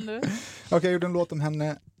 det kan du. Okej, jag gjorde en låt om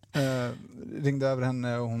henne. Ringde över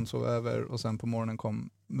henne och hon sov över. Och sen på morgonen kom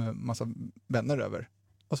massa vänner över.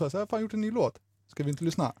 Och så sa jag, fan, jag gjort en ny låt. Ska vi inte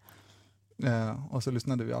lyssna? Och så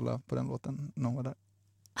lyssnade vi alla på den låten. Någon var där.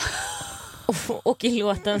 Och i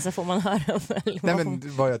låten så får man höra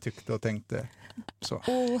vad jag tyckte och tänkte. Så.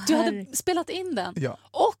 Du hade spelat in den? Ja.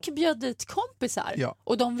 Och bjöd dit kompisar? Ja.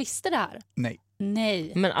 Och de visste det här? Nej.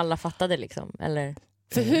 Men alla fattade liksom, eller?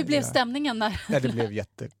 För hur blev stämningen när... Ja, det blev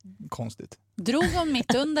jättekonstigt. Drog hon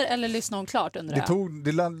mitt under eller lyssnade hon klart under det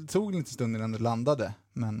tog lite stund innan det landade.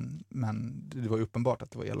 Men det var uppenbart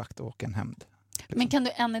att det var elakt och en hämnd. Liksom. Men kan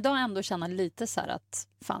du än idag ändå känna lite så här att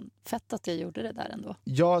fan, fett att jag gjorde det där ändå?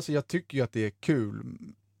 Ja, alltså jag tycker ju att det är kul.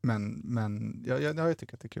 Men jag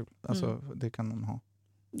tycker att det är kul. Alltså det kan man ha.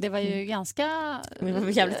 Det var ju ganska... Det var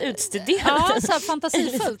jävligt utstuderat. Ja, så här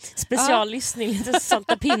fantasifullt. Speciallyssning, lite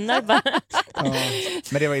salta pinnar bara. Ja,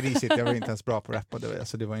 men det var ju risigt. Jag var inte ens bra på rap.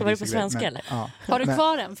 Var det på svenska eller? Ja. Har du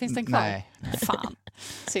kvar den? Finns den kvar? Nej. Fan.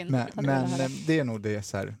 Synd. Men det är nog det,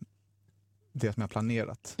 så här, det som jag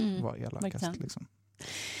planerat var elakast. Liksom.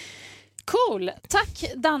 Cool. Tack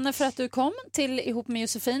Danne för att du kom till Ihop med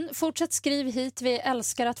Josefin. Fortsätt skriv hit. Vi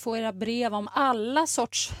älskar att få era brev om alla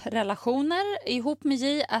sorts relationer.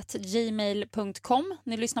 ihopmedj@gmail.com.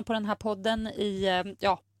 Ni lyssnar på den här podden i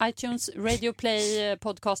iTunes, Radio Play,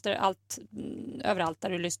 podcaster, överallt där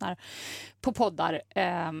du lyssnar på poddar.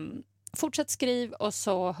 Fortsätt skriv och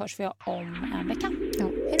så hörs vi om en vecka. Ja.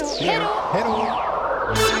 Hej då! Hej då!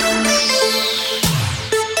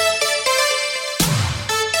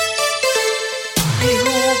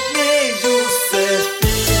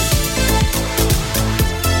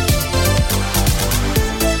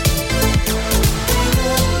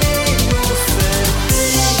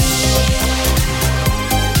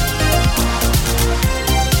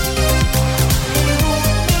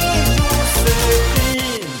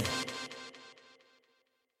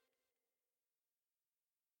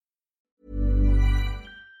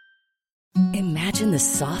 Imagine the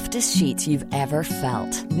softest sheets you've ever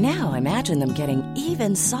felt. Now imagine them getting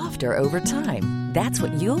even softer over time. That's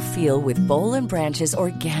what you'll feel with Boll & Branch's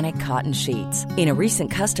organic cotton sheets. In a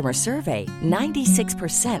recent customer survey,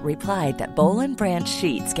 96% replied that Boll & Branch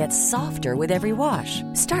sheets get softer with every wash.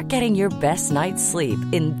 Start getting your best night's sleep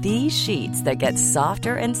in these sheets that get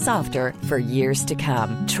softer and softer for years to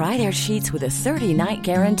come. Try their sheets with a 30-night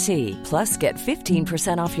guarantee. Plus, get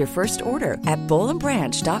 15% off your first order at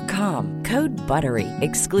bollandbranch.com. Code BUTTERY.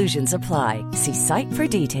 Exclusions apply. See site for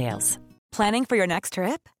details. Planning for your next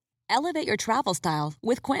trip? Elevate your travel style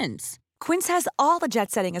with Quince. Quince has all the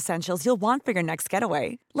jet-setting essentials you'll want for your next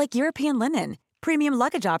getaway, like European linen, premium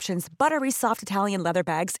luggage options, buttery soft Italian leather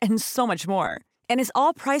bags, and so much more. And is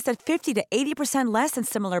all priced at 50 to 80% less than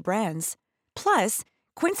similar brands. Plus,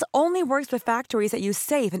 Quince only works with factories that use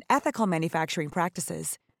safe and ethical manufacturing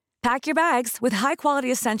practices. Pack your bags with high-quality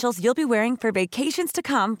essentials you'll be wearing for vacations to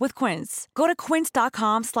come with Quince. Go to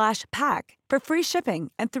quince.com/pack for free shipping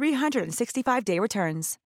and 365-day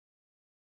returns.